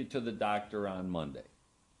take you to the doctor on Monday.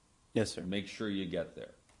 Yes, sir. Make sure you get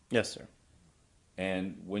there. Yes, sir.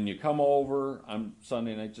 And when you come over on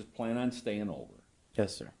Sunday night, just plan on staying over.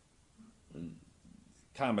 Yes, sir.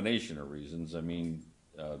 Combination of reasons. I mean,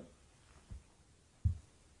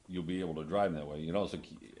 you'll be able to drive him that way. You know, so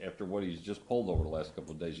after what he's just pulled over the last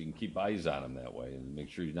couple of days, you can keep eyes on him that way and make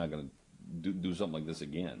sure he's not going to do something like this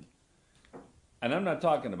again. And I'm not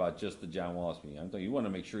talking about just the John Wallace meeting. I'm talking, you want to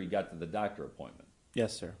make sure he got to the doctor appointment.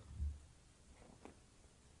 Yes, sir.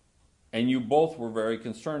 And you both were very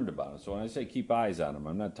concerned about it. So when I say keep eyes on him,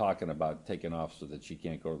 I'm not talking about taking off so that she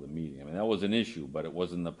can't go to the meeting. I mean, that was an issue, but it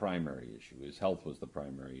wasn't the primary issue. His health was the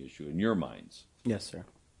primary issue in your minds. Yes, sir.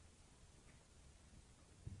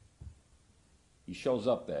 He shows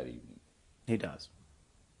up that evening. He does.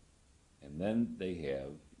 And then they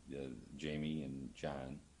have Jamie and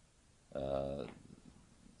John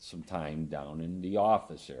some time down in the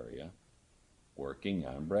office area working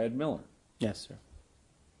on Brad Miller. Yes, sir.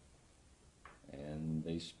 And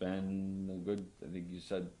they spend a good, I think you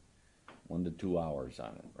said, 1 to 2 hours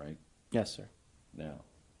on it, right? Yes, sir. Now,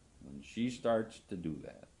 when she starts to do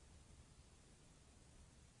that,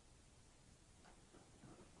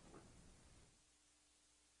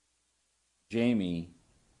 Jamie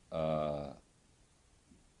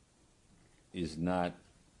is not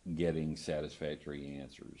getting satisfactory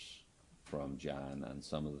answers from John on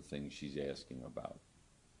some of the things she's asking about.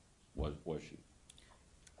 Was she?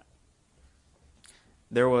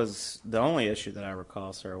 There was the only issue that I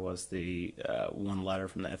recall, sir, was the one letter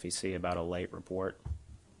from the FEC about a late report,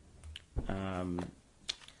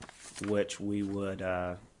 which we would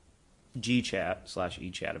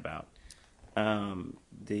GChat/eChat about.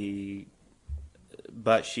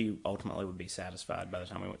 But she ultimately would be satisfied by the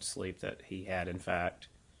time we went to sleep that he had, in fact,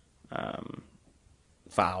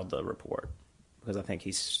 filed the report, because I think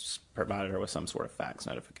he's provided her with some sort of fax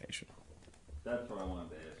notification. That's what I wanted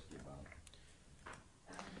to ask you about.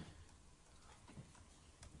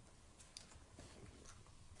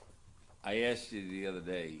 I asked you the other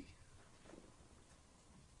day,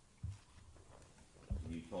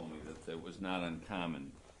 you told me that it was not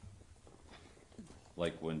uncommon,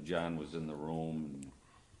 like when John was in the room and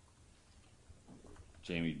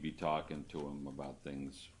Jamie'd be talking to him about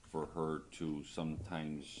things, for her to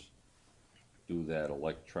sometimes do that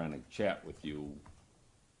electronic chat with you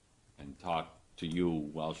and talk to you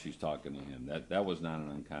while she's talking to him. That was not an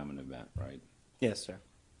uncommon event, right? Yes, sir.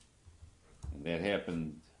 And that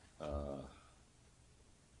happened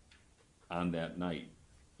on that night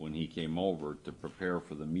when he came over to prepare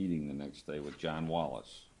for the meeting the next day with John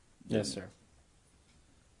Wallace. Yes, sir.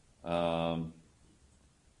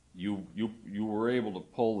 You were able to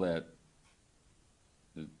pull that.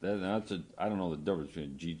 That's a, I don't know the difference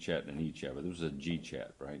between GChat and eChat, but this was a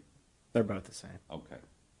GChat, right? They're both the same. Okay.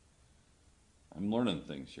 I'm learning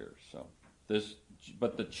things here. So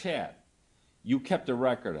but the chat, you kept a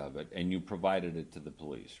record of it and you provided it to the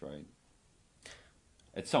police, right?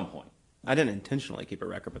 At some point. I didn't intentionally keep a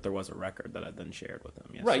record, but there was a record that I then shared with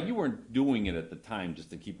them. Yes, Right. sir. You weren't doing it at the time just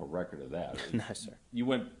to keep a record of that. No, sir. You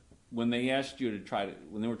went, when they asked you to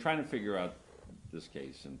when they were trying to figure out this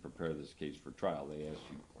case and prepare this case for trial, they asked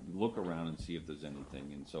you to look around and see if there's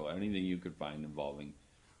anything. And so anything you could find involving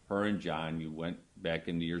her and John, you went back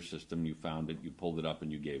into your system, you found it, you pulled it up,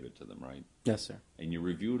 and you gave it to them, right? Yes, sir. And you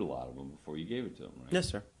reviewed a lot of them before you gave it to them, right? Yes,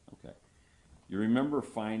 sir. Okay. You remember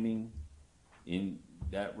finding in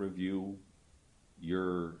that review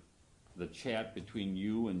the chat between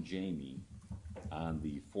you and Jamie on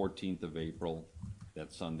the 14th of April,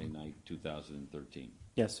 that Sunday night, 2013?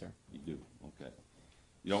 Yes, sir. You do? Okay.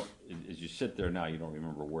 You don't, as you sit there now, you don't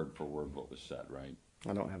remember word for word what was said, right?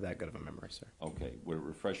 I don't have that good of a memory, sir. Okay, would it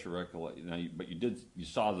refresh your recollection? Now, but you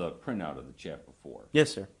saw the printout of the chat before.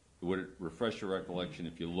 Yes, sir. Would it refresh your recollection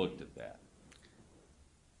if you looked at that?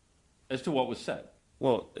 As to what was said?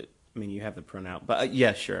 Well, I mean, you have the printout, but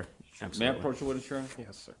yeah, sure. May I Absolutely. approach the witness, Your Honor?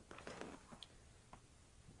 Yes, sir.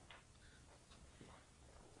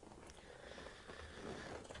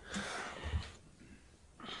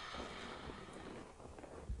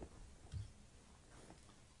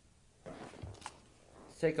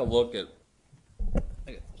 Take a look at.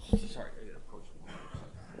 Sorry, I gotta approach the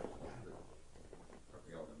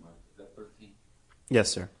Is that 13?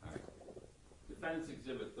 Yes, sir. All right. Defense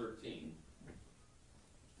Exhibit 13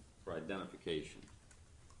 for identification.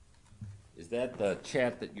 Is that the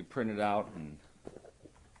chat that you printed out and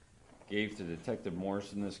gave to Detective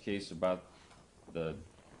Morris in this case about the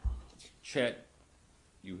chat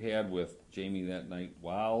you had with Jamie that night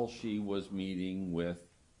while she was meeting with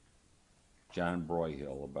John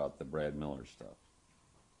Broyhill about the Brad Miller stuff?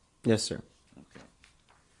 Yes, sir. Okay.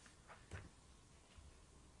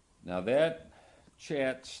 Now that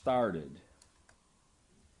chat started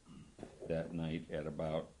that night at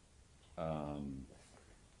about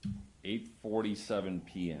 8:47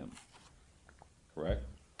 p.m., correct?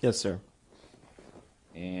 Yes, sir.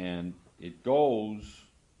 And it goes,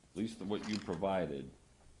 at least what you provided,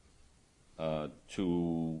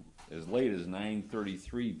 to as late as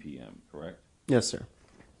 9:33 p.m., correct? Yes, sir.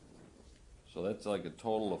 So that's like a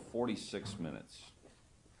total of 46 minutes,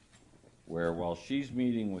 where while she's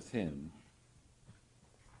meeting with him,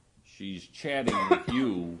 she's chatting with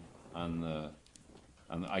you on the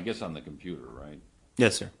I guess on the computer, right?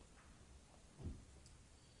 Yes, sir.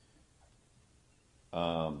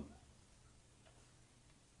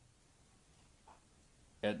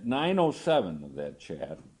 At 9:07 of that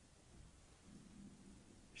chat,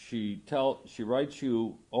 she writes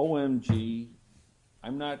you, "OMG,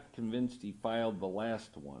 I'm not convinced he filed the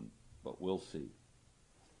last one, but we'll see."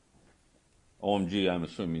 OMG, I'm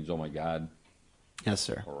assuming means "oh my God" Yes,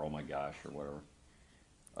 sir. or "oh my gosh" or whatever.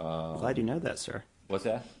 Glad you know that, sir. What's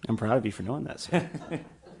that? I'm proud of you for knowing that, sir.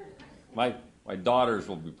 My daughters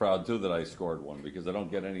will be proud too that I scored one because I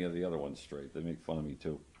don't get any of the other ones straight. They make fun of me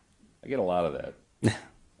too. I get a lot of that.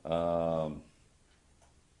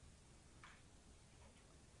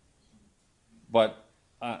 But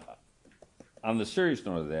on the serious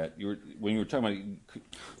note of that, when you were talking about you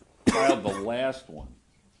filed the last one,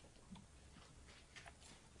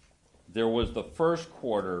 there was the first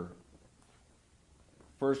quarter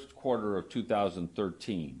of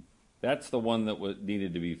 2013. That's the one that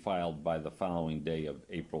needed to be filed by the following day of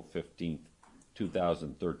April 15th,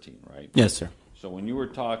 2013, right? Yes, sir. So when you were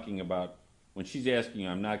talking about, when she's asking you,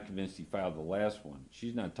 "I'm not convinced he filed the last one,"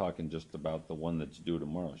 she's not talking just about the one that's due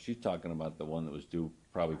tomorrow. She's talking about the one that was due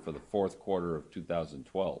probably for the fourth quarter of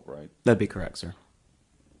 2012, right? That'd be correct, sir.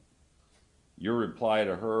 Your reply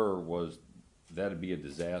to her was, "That'd be a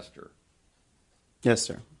disaster." Yes,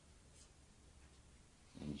 sir.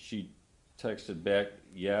 And she texted back,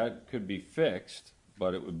 "Yeah, it could be fixed,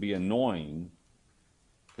 but it would be annoying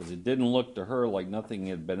because it didn't look to her like nothing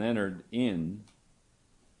had been entered in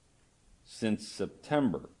since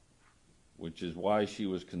September, which is why she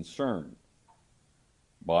was concerned."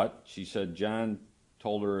 But she said John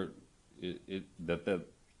told her that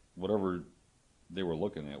whatever they were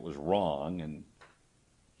looking at was wrong, and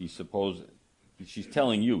she's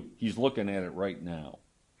telling you he's looking at it right now.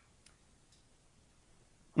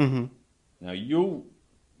 Mm-hmm. Now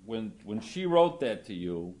when she wrote that to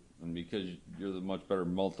you, and because you're the much better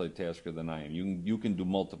multitasker than I am, you can do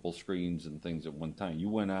multiple screens and things at one time. You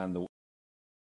went on